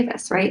Lori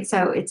Davis. Right.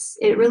 So it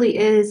really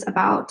is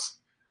about,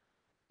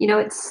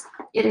 I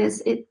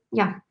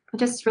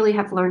just really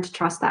have learned to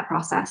trust that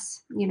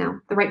process, the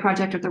right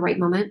project at the right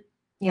moment.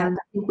 Yeah. And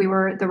I think we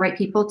were the right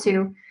people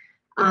to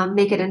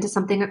make it into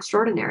something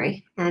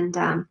extraordinary. And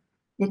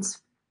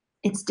it's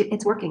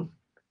working.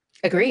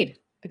 Agreed.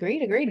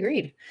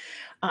 Agreed.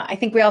 I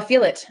think we all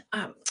feel it.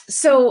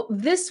 So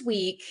this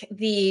week,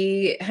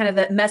 the kind of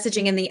the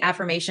messaging and the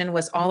affirmation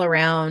was all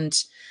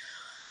around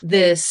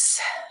this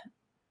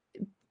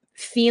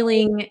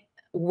feeling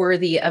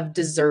worthy of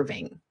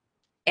deserving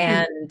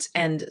and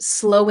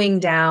slowing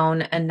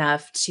down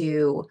enough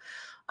to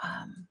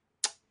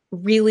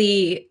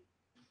really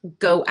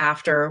go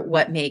after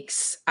what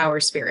makes our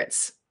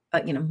spirits,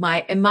 in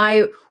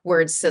my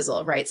words,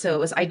 sizzle, right? So it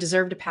was, I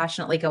deserve to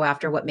passionately go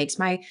after what makes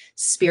my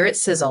spirit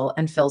sizzle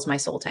and fills my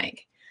soul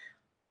tank.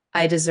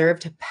 I deserve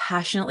to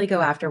passionately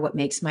go after what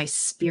makes my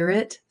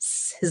spirit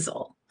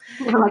sizzle.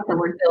 I like the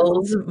word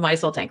fills my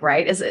soul tank,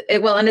 right?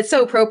 Well, and it's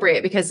so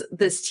appropriate because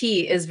this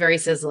tea is very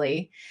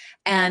sizzly.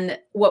 And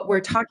what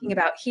we're talking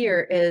about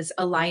here is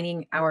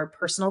aligning our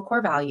personal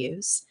core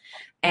values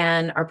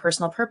and our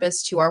personal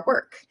purpose to our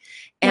work.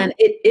 And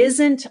it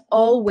isn't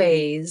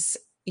always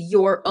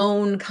your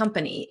own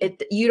company.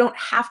 You don't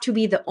have to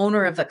be the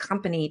owner of the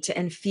company to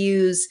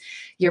infuse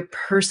your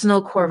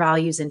personal core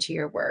values into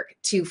your work,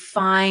 to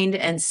find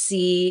and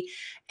see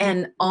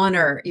and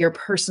honor your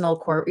personal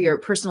core, your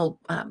personal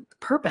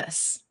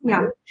purpose.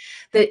 Yeah. Right?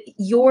 That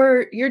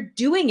you're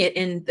doing it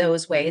in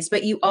those ways,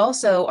 but you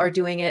also are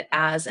doing it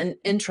as an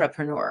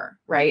intrapreneur,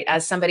 right?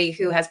 As somebody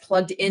who has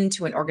plugged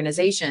into an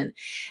organization.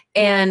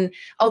 And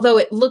although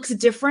it looks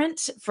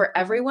different for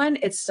everyone,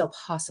 it's still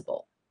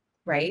possible,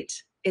 right?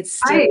 It's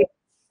still.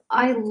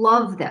 I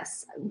love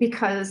this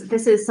because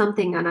this is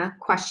something and a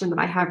question that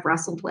I have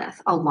wrestled with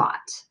a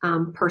lot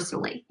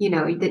personally.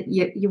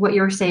 What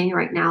you're saying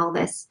right now,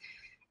 this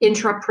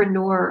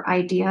intrapreneur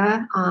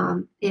idea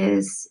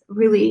is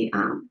really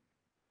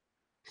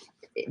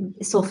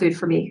soul food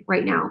for me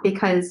right now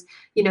because,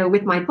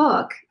 with my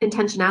book,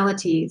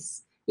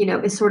 Intentionalities,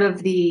 is sort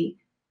of the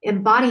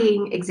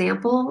embodying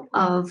example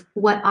of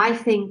what I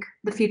think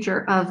the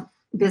future of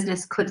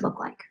business could look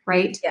like,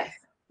 right? Yes.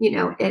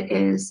 It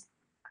is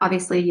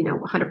obviously,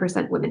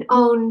 100% women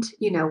owned.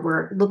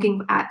 We're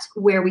looking at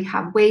where we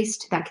have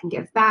waste that can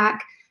give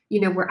back.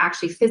 We're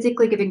actually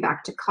physically giving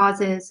back to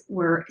causes.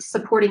 We're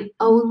supporting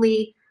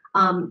only,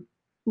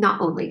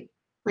 not only,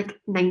 like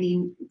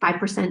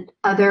 95%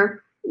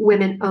 other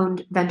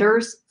women-owned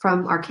vendors,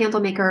 from our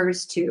candle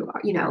makers to,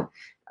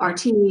 our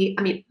tea,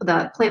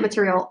 the plant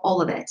material,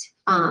 all of it,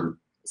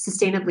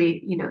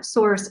 sustainably,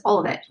 sourced, all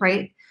of it,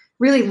 right?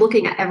 Really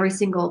looking at every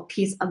single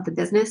piece of the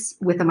business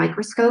with a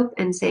microscope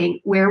and saying,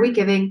 where are we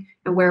giving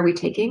and where are we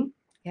taking?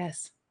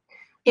 Yes.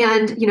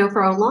 And,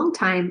 for a long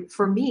time,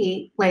 for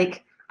me,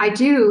 like, I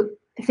do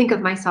think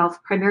of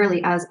myself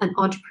primarily as an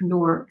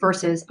entrepreneur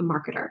versus a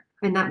marketer.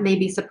 And that may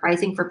be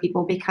surprising for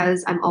people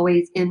because I'm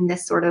always in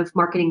this sort of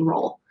marketing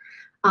role.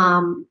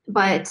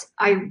 But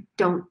I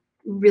don't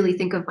really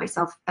think of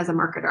myself as a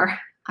marketer.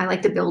 I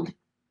like to build.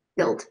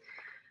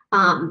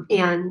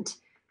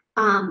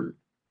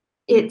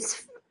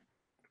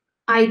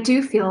 I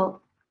do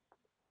feel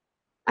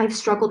I've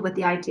struggled with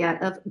the idea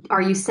of,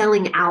 are you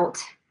selling out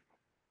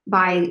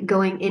by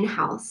going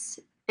in-house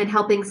and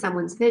helping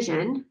someone's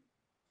vision?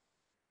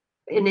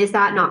 And is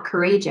that not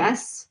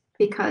courageous?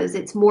 Because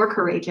it's more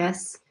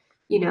courageous,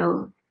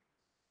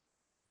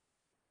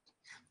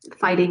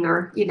 fighting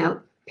or,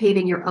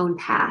 paving your own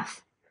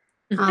path.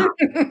 Is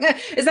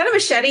that a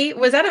machete?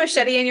 Was that a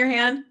machete in your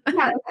hand?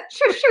 Yeah,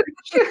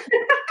 sure.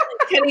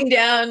 Cutting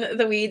down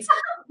the weeds.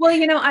 Well,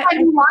 I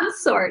one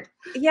sword.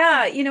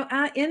 Yeah,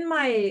 in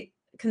my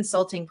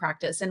consulting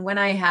practice, and when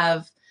I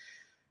have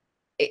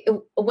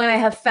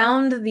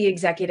found the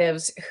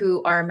executives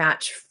who are a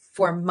match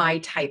for my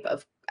type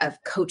of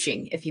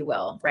coaching, if you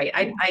will, right?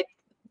 I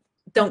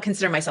don't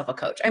consider myself a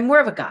coach. I'm more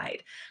of a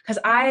guide because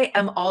I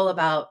am all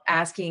about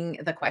asking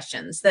the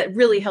questions that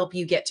really help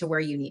you get to where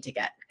you need to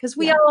get. Because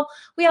we all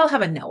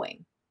have a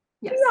knowing.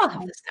 Yes, we all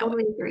have this knowing.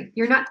 Totally agree.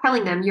 You're not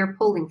telling them, you're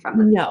pulling from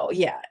them. No,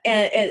 yeah.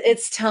 And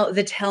it's tell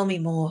me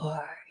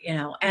more,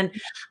 and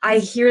I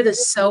hear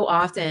this so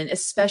often,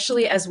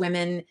 especially as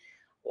women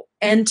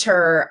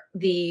enter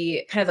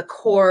the kind of the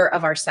core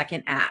of our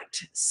second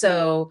act.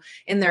 So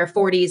in their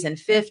 40s and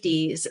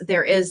 50s,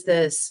 there is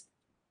this,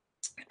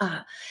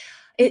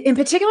 in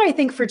particular, I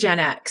think for Gen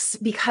X,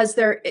 because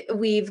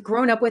we've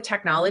grown up with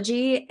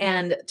technology,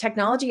 and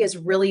technology has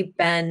really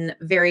been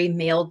very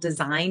male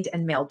designed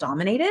and male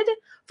dominated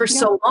for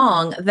so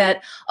long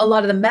that a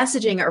lot of the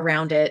messaging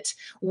around it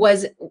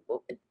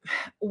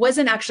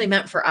wasn't actually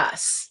meant for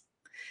us.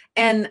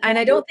 And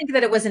I don't think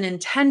that it was an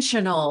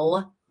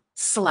intentional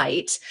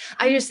slight.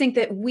 I just think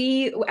that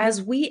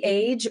as we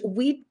age,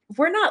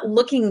 we're not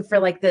looking for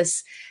like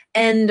this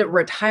end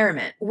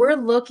retirement. We're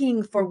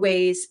looking for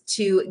ways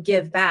to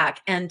give back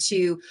and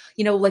to,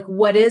 like,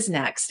 what is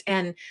next?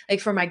 And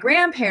like for my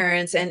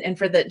grandparents and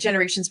for the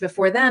generations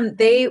before them,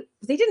 they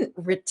didn't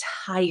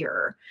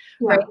retire,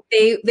 right?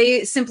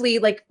 They simply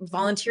like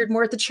volunteered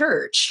more at the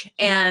church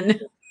and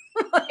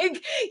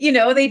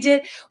they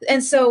did.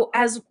 And so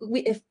as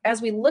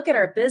we look at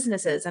our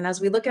businesses and as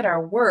we look at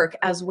our work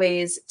as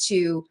ways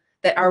to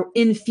that are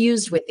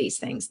infused with these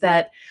things,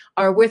 that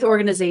are with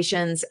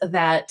organizations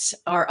that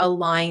are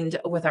aligned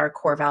with our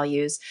core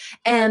values,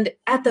 and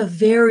at the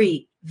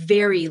very,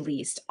 very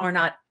least are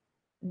not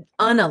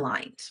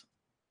unaligned.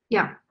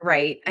 Yeah.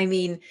 Right. I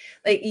mean,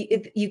 like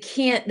you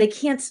cannot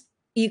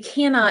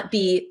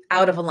be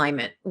out of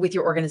alignment with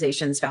your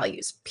organization's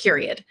values,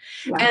 period.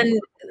 Yeah. And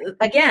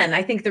again,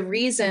 I think the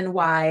reason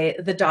why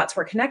the dots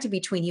were connected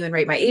between you and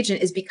Rate My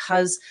Agent is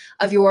because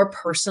of your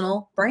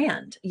personal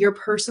brand, your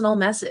personal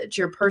message,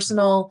 your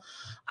personal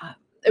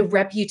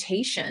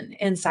reputation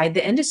inside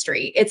the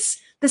industry.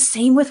 It's the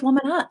same with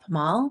Woman Up,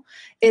 Mal.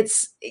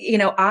 It's,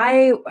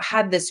 I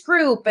had this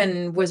group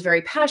and was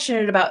very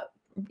passionate about,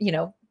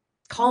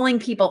 calling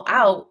people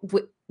out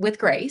with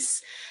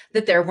grace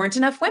that there weren't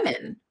enough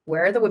women.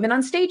 Where are the women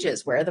on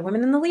stages? Where are the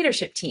women in the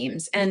leadership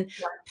teams? And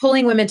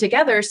pulling women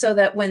together so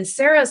that when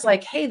Sarah's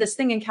like, hey, this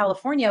thing in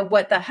California,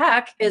 what the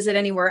heck is it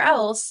anywhere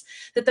else?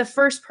 That the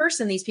first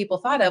person these people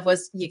thought of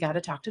was, you got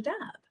to talk to Deb.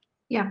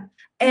 Yeah.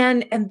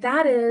 And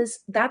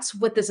that's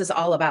what this is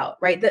all about,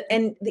 right?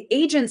 And the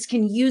agents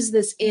can use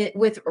this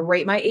with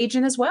Rate My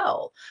Agent as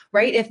well,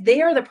 right? If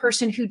they are the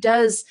person who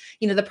does,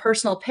 the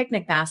personal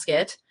picnic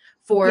basket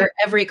for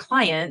every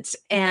client,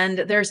 and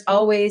there's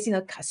always,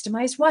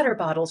 customized water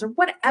bottles or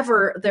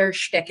whatever their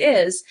shtick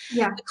is,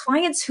 the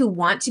clients who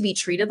want to be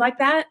treated like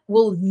that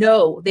will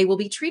know they will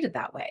be treated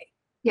that way.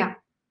 Yeah.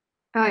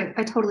 I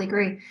totally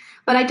agree.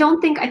 But I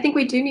think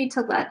we do need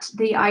to let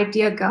the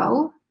idea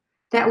go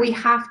that we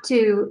have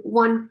to,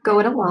 one, go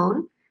it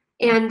alone,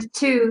 and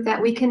two, that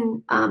we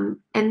can,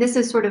 and this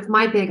is sort of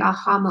my big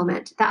aha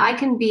moment, that I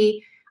can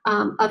be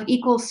of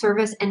equal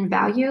service and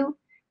value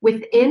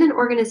within an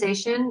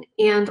organization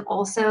and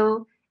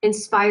also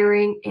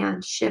inspiring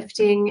and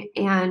shifting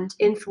and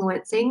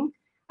influencing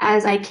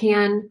as I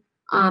can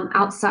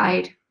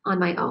outside on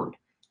my own.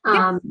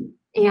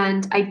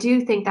 And I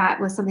do think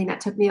that was something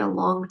that took me a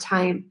long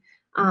time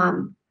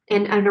and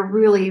a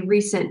really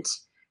recent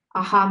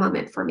aha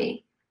moment for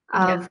me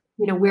of,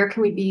 where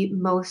can we be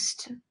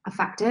most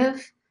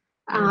effective?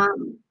 Yeah.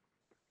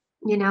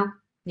 And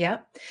yeah.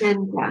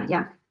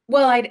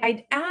 Well,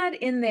 I'd add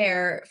in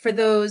there for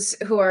those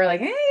who are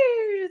like, hey,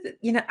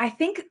 I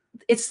think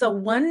it's the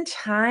one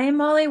time,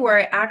 Molly, where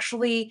I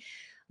actually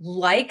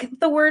like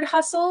the word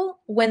hustle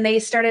when they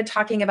started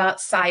talking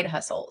about side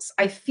hustles.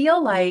 I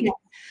feel like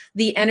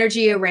the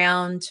energy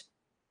around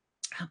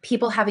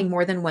people having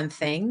more than one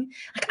thing.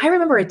 Like I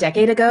remember a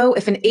decade ago,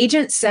 if an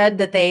agent said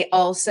that they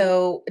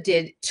also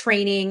did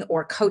training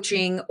or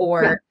coaching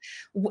or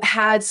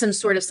had some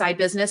sort of side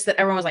business, that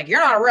everyone was like, you're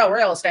not a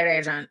real estate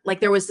agent. Like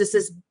there was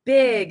this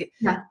big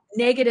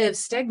negative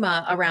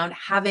stigma around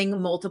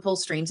having multiple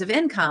streams of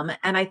income.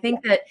 And I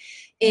think that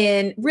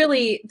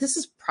this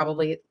is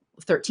probably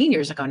 13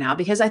 years ago now,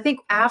 because I think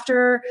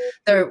after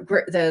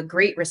the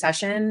Great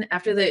Recession,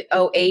 after the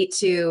 08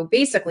 to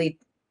basically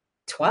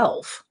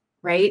 12,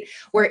 right?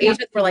 Where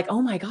agents were like,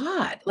 oh my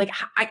God, like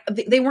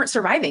they weren't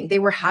surviving. They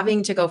were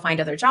having to go find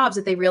other jobs,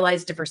 that they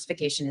realized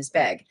diversification is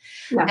big.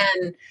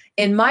 And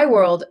in my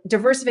world,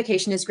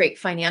 diversification is great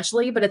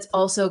financially, but it's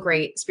also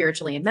great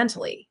spiritually and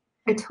mentally.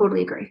 I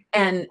totally agree.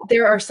 And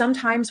there are some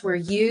times where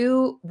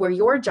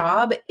your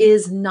job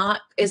is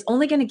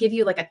only going to give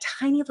you like a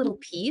tiny little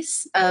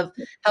piece of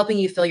helping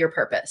you fill your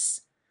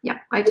purpose. Yeah,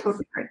 I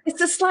totally agree.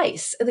 It's a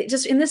slice.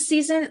 Just in this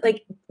season,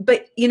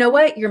 but you know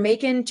what? You're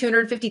making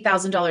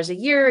 $250,000 a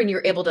year and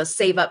you're able to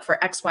save up for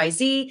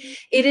XYZ.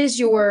 It is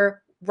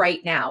your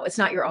right now. It's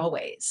not your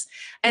always.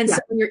 And so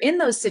when you're in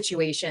those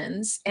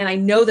situations, and I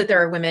know that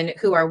there are women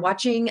who are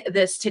watching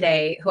this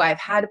today who I've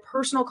had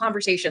personal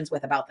conversations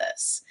with about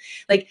this.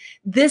 Like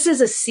this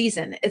is a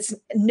season. It's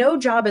no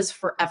job is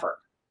forever.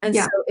 And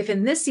so if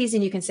in this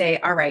season you can say,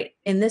 all right,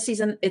 in this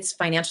season, it's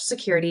financial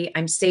security.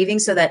 I'm saving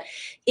so that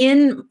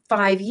in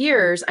 5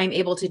 years, I'm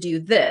able to do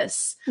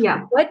this.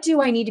 Yeah. What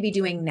do I need to be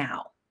doing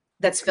now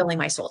that's filling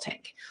my soul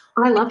tank?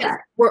 I love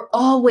that. We're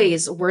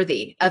always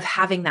worthy of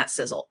having that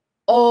sizzle,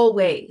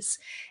 always.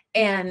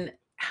 And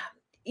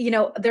I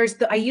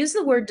use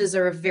the word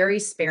deserve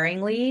very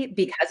sparingly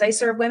because I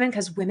serve women,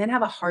 because women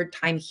have a hard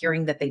time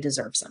hearing that they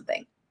deserve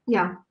something.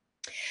 Yeah.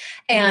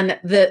 And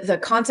the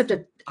concept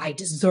of I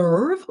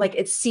deserve, like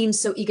it seems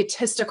so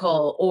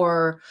egotistical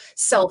or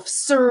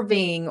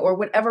self-serving or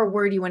whatever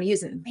word you want to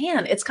use. And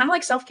man, it's kind of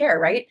like self-care,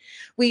 right?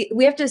 We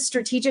have to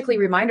strategically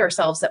remind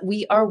ourselves that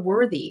we are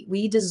worthy.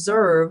 We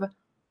deserve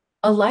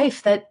a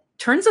life that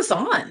turns us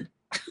on.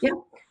 Yeah.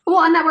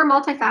 Well, and that we're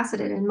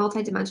multifaceted and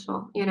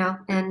multidimensional,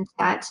 and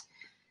that,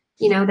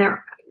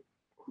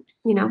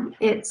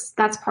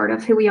 that's part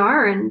of who we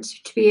are, and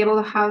to be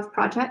able to have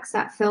projects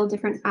that fill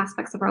different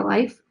aspects of our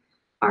life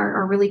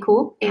are really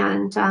cool.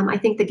 And I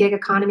think the gig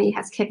economy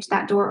has kicked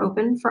that door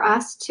open for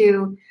us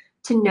to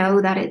know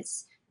that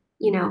it's,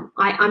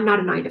 I'm not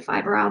a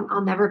 9-to-5er.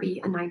 I'll never be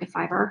a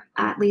 9-to-5er,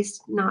 at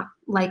least not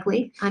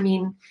likely. I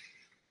mean,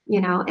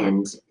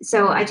 and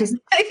so I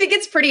think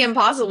it's pretty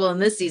impossible in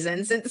this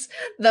season, since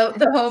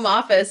the home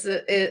office,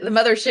 the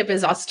mothership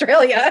is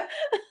Australia.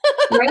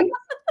 Right?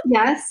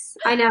 Yes,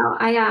 I know.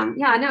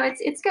 No,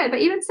 it's good. But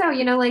even so,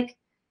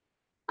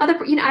 other,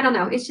 I don't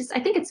know. It's just, I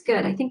think it's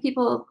good. I think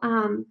people,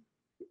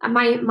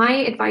 my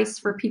advice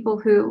for people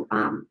who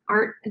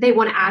they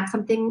want to add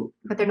something,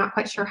 but they're not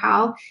quite sure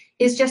how,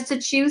 is just to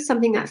choose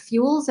something that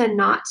fuels and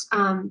not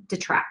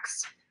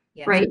detracts,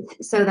 Yes. right?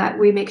 So that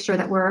we make sure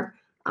that we're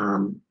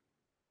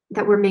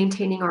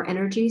maintaining our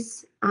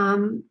energies,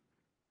 and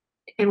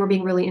we're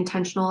being really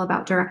intentional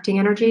about directing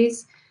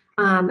energies,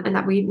 and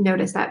that we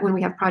notice that when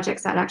we have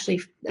projects that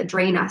actually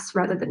drain us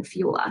rather than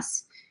fuel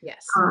us.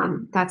 Yes.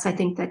 That's, I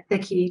think, that the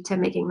key to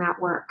making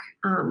that work.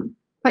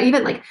 But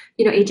even like,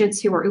 agents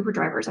who are Uber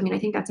drivers, I mean, I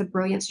think that's a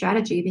brilliant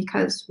strategy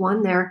because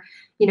one, they're,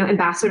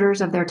 ambassadors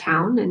of their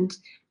town, and,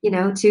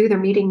 two, they're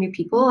meeting new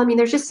people. I mean,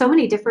 there's just so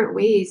many different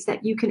ways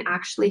that you can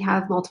actually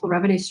have multiple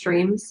revenue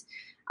streams,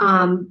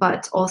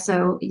 but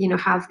also,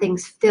 have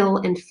things fill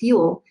and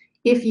fuel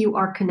if you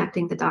are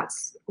connecting the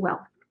dots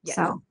well. Yes.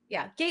 So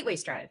yeah, gateway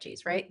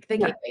strategies, right? The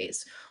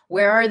gateways.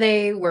 Where are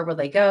they? Where will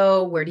they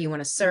go? Where do you want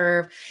to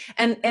serve?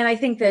 And I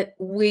think that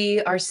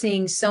we are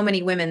seeing so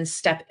many women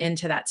step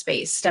into that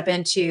space, step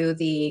into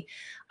the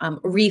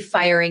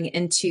refiring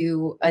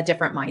into a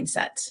different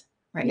mindset,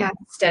 right? Yeah.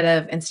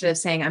 Instead of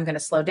saying I'm going to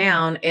slow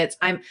down,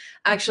 I'm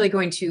actually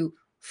going to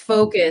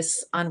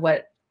focus on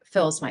what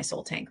fills my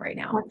soul tank right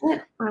now.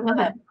 That's it. I love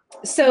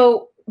it.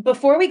 So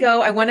before we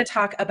go, I want to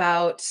talk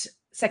about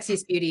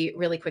Sexiest Beauty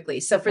really quickly.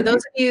 So for those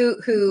of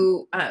you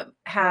who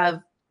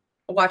have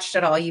watched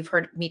it all, you've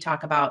heard me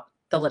talk about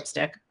the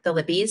lipstick, the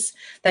lippies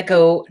that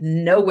go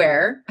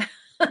nowhere.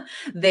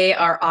 They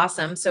are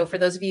awesome. So for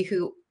those of you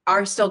who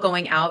are still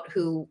going out,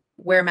 who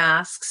wear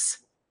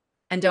masks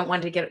and don't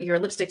want to get your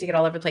lipstick to get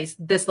all over the place,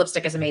 this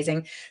lipstick is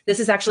amazing. This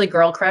is actually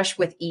Girl Crush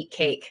with Eat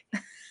Cake.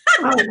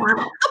 Oh,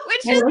 wow.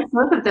 Which is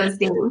both of those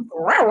things.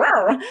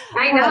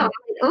 I know.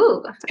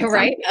 Ooh.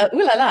 Right.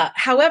 Ooh la la.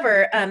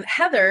 However,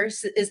 Heather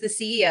is the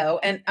CEO.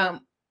 And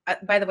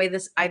by the way,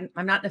 I'm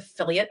not an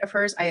affiliate of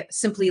hers. I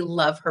simply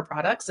love her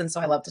products. And so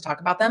I love to talk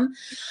about them.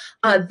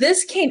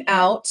 This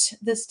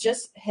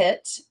just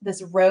hit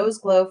this Rose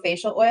Glow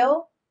facial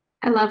oil.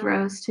 I love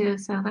rose too.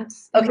 So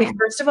that's okay. Yeah.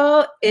 First of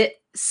all,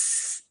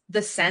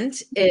 the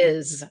scent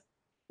is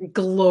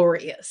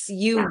glorious.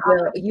 You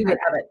would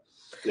have it.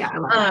 Yeah. I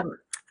love it.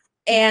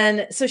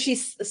 And so she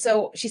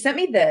sent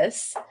me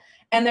this,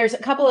 and there's a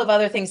couple of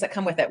other things that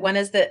come with it. One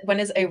is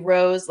a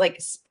rose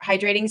like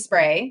hydrating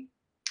spray.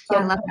 Yeah,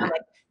 I love that.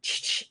 Like,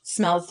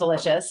 smells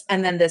delicious.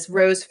 And then this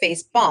rose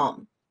face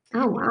balm.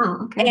 Oh, wow.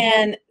 Okay.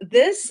 And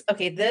this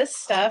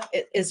stuff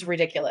is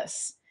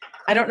ridiculous.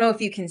 I don't know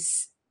if you can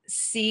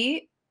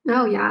see.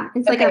 Oh yeah.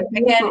 It's okay, like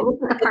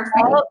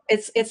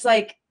it's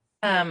like,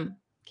 can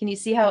you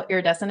see how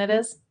iridescent it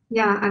is?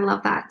 Yeah, I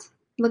love that.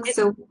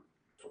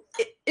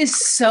 It is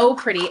so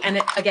pretty, and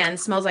it again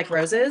smells like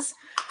roses.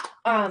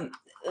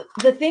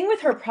 The thing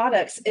with her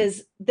products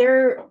is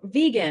they're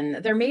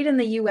vegan, they're made in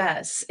the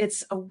US,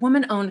 it's a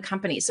woman-owned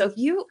company. So if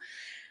you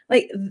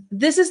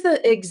this is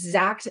the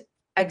exact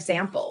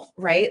example,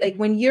 right? Like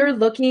when you're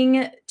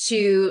looking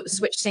to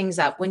switch things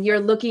up, when you're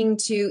looking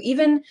to,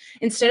 even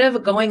instead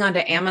of going onto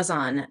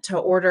Amazon to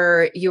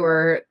order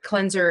your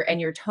cleanser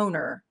and your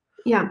toner,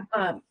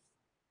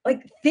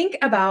 think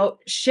about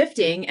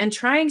shifting and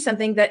trying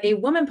something that a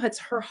woman puts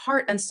her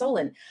heart and soul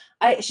in.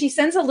 She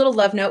sends a little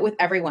love note with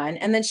everyone.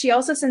 And then she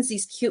also sends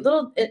these cute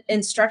little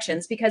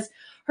instructions, because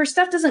her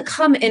stuff doesn't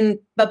come in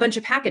a bunch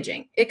of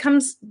packaging. It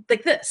comes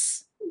like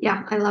this.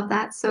 Yeah, I love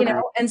that. So,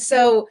 and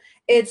so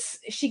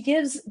she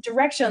gives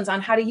directions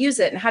on how to use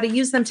it and how to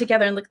use them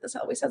together. And look at this,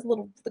 it always has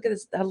look at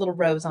this, a little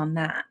rose on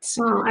that.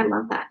 Oh, I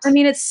love that. I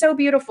mean, it's so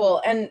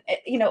beautiful. And,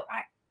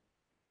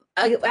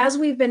 as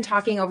we've been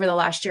talking over the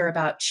last year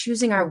about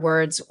choosing our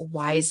words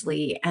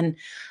wisely and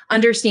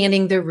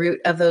understanding the root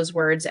of those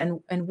words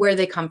and where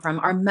they come from,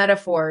 our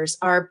metaphors,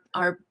 our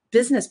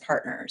business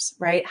partners,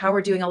 right? How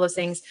we're doing all those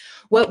things,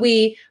 what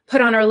we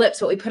put on our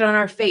lips, what we put on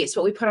our face,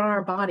 what we put on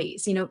our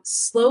bodies,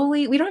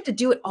 slowly, we don't have to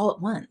do it all at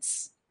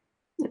once.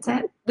 That's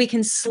it. We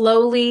can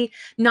slowly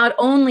not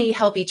only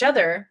help each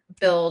other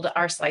build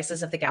our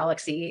slices of the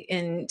galaxy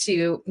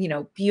into,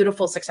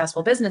 beautiful,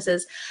 successful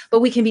businesses, but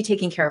we can be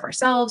taking care of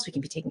ourselves. We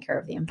can be taking care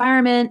of the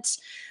environment,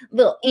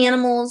 little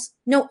animals.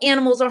 No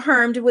animals are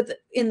harmed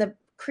in the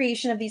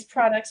creation of these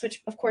products,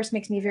 which of course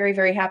makes me very,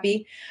 very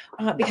happy,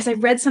 because I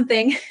read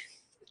something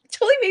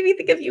totally made me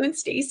think of you and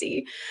Stacy.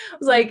 It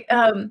was like,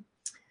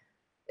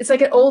 it's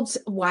like an old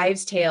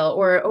wives' tale,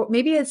 or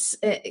maybe it's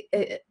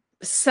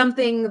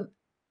something.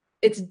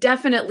 It's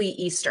definitely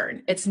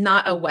Eastern. It's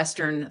not a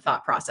Western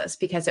thought process,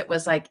 because it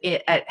was like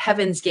at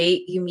Heaven's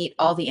Gate, you meet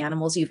all the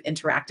animals you've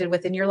interacted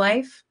with in your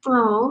life.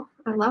 Oh,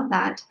 I love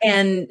that.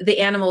 And the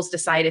animals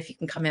decide if you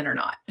can come in or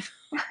not.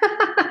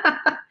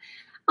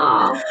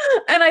 Oh,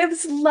 and I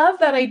just love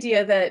that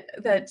idea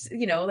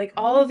that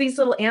all of these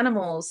little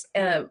animals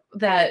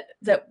that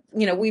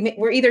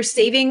we're either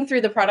saving through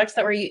the products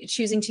that we're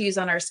choosing to use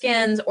on our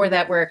skins, or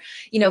that we're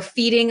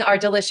feeding our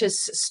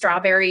delicious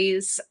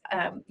strawberries.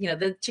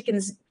 The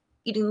chickens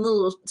eating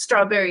little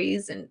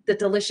strawberries and the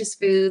delicious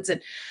foods, and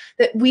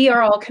that we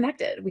are all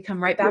connected. We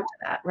come right back to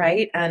that,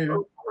 right? And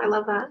I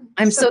love that.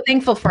 I'm so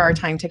thankful for our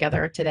time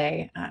together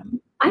today.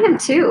 I am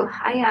too.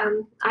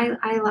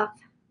 I love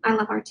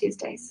our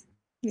Tuesdays.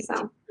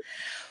 So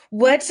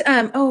what,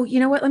 you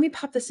know what? Let me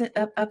pop this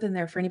up in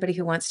there for anybody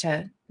who wants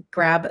to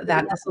grab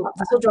that. This will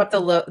drop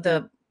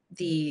the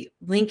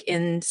link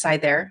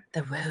inside there.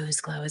 The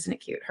rose glow, isn't it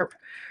cute? Her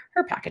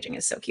packaging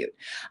is so cute.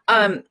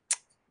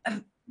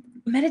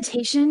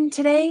 Meditation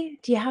today.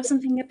 Do you have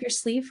something up your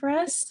sleeve for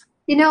us?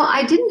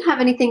 I didn't have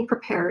anything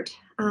prepared,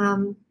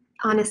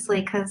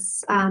 honestly,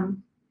 because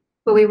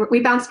we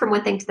bounced from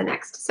one thing to the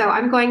next. So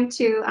we're going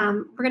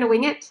to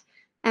wing it,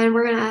 and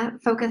we're going to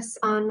focus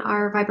on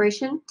our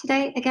vibration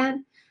today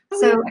again.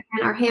 So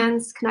again, our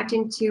hands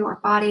connecting to our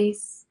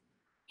bodies,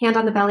 hand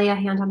on the belly, a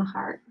hand on the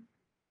heart.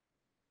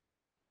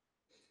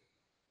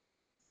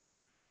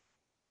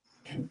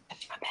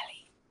 Touch my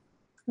belly.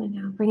 And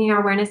now bringing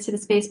our awareness to the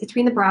space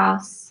between the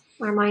brows,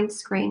 our mind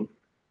screen.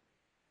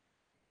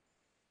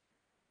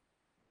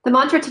 The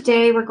mantra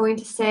today we're going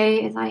to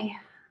say is I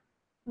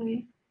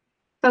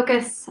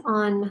focus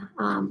on,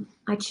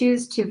 I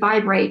choose to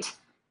vibrate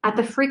at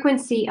the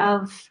frequency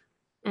of,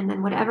 and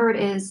then whatever it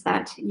is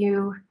that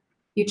you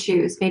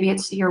choose. Maybe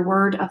it's your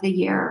word of the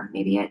year.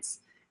 Maybe it's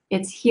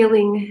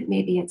healing.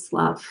 Maybe it's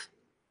love.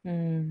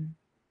 I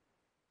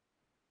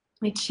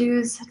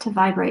choose to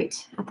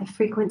vibrate at the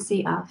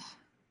frequency of.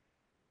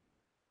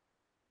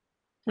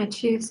 I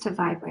choose to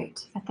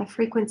vibrate at the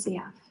frequency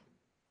of.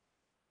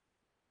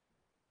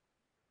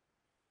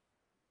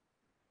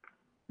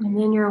 And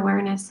then your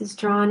awareness is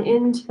drawn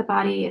into the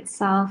body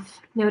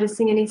itself,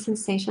 noticing any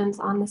sensations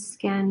on the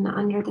skin,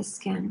 under the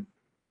skin.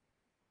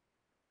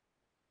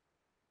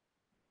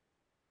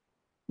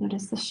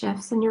 Notice the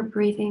shifts in your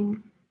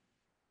breathing.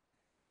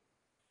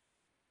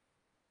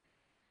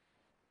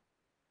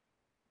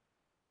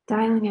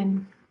 Dialing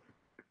in.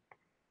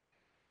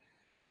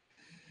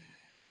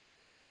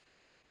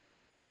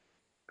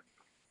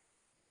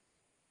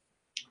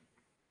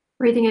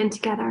 Breathing in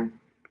together.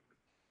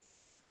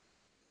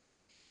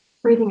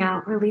 Breathing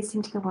out,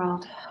 releasing to the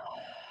world.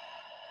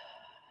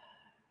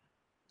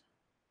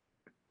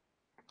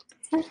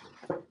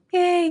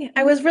 Yay.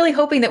 I was really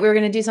hoping that we were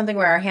going to do something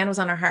where our hand was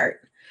on our heart.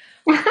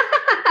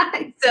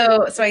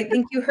 So I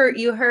think you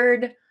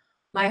heard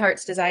my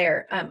heart's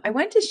desire. I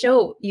wanted to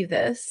show you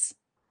this.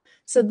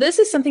 So this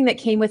is something that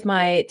came with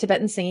my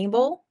Tibetan singing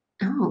bowl.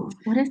 Oh,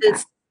 what is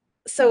that?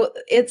 So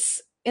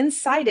it's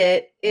inside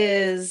it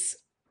is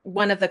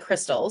one of the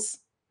crystals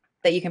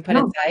that you can put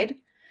inside.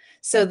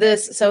 So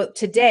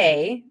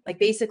today, like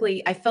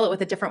basically I fill it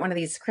with a different one of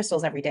these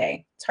crystals every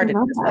day. It's hard to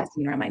do this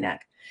around my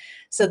neck.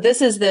 So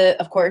this is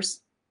of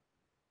course.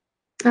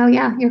 Oh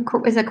yeah.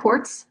 Is it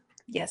quartz?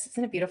 Yes.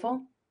 Isn't it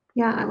beautiful?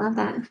 Yeah, I love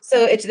that.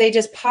 So they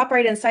just pop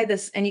right inside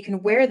this, and you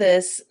can wear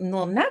this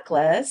little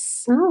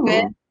necklace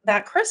with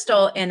that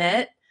crystal in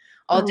it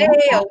all day,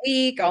 a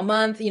week, all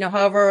month,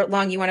 however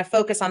long you want to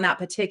focus on that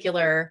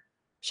particular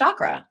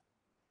chakra.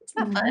 It's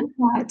not fun.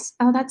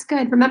 Oh, that's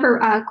good.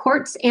 Remember,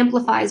 quartz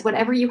amplifies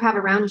whatever you have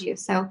around you.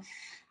 So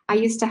I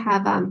used to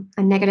have a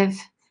negative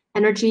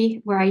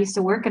energy where I used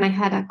to work, and I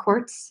had a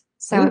quartz.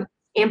 So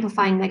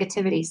amplifying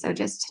negativity. So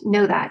just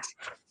know that.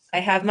 I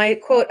have my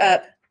quote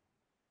up.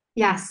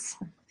 Yes.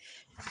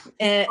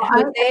 And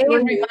it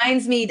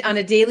reminds me on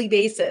a daily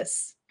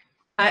basis.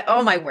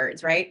 All my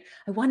words, right?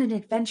 I want an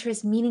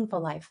adventurous, meaningful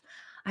life.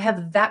 I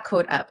have that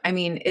quote up. I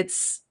mean,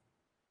 it's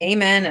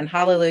amen and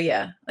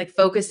hallelujah, like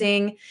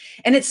focusing.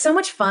 And it's so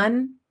much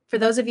fun for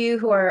those of you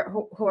who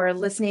are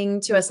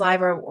listening to us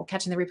live or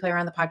catching the replay or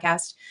on the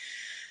podcast.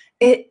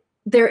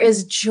 There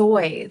is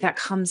joy that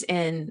comes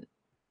in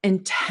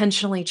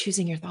intentionally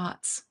choosing your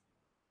thoughts.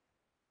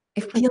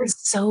 It feels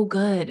so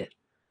good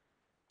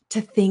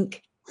to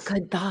think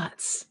good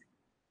thoughts.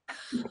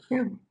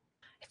 Yeah.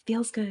 It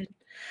feels good.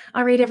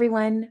 All right,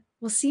 everyone.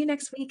 We'll see you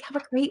next week. Have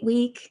a great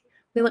week.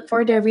 We look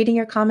forward to reading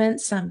your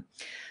comments.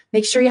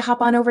 Make sure you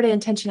hop on over to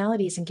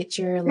Intentionalities and get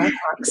your love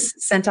box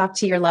sent off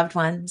to your loved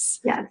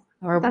ones. Yeah.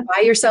 Or buy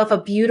yourself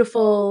a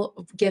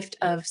beautiful gift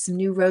of some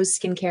new rose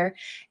skincare.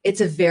 It's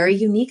a very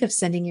unique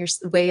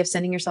way of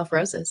sending yourself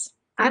roses.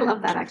 I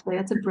love that, actually.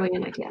 That's a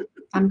brilliant idea.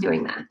 I'm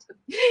doing that.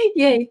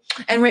 Yay.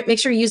 And make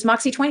sure you use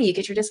Moxie 20. You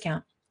get your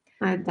discount.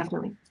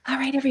 Definitely. All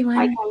right,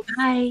 everyone.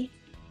 Bye.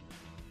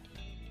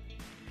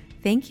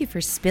 Thank you for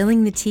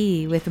spilling the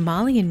tea with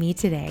Molly and me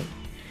today.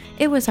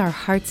 It was our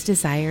heart's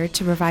desire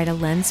to provide a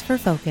lens for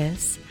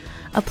focus,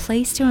 a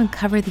place to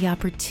uncover the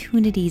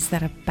opportunities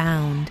that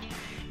abound,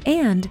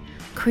 and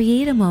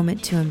create a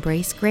moment to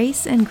embrace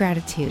grace and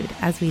gratitude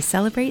as we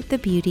celebrate the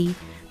beauty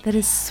that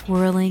is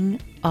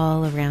swirling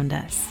all around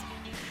us.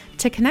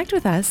 To connect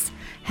with us,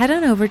 head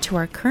on over to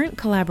our current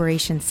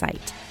collaboration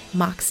site,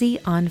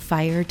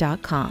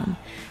 moxieonfire.com,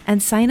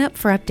 and sign up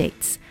for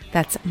updates.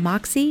 That's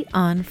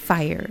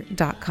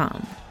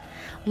moxieonfire.com.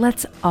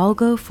 Let's all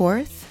go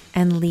forth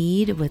and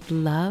lead with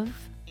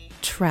love,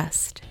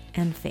 trust,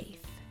 and faith.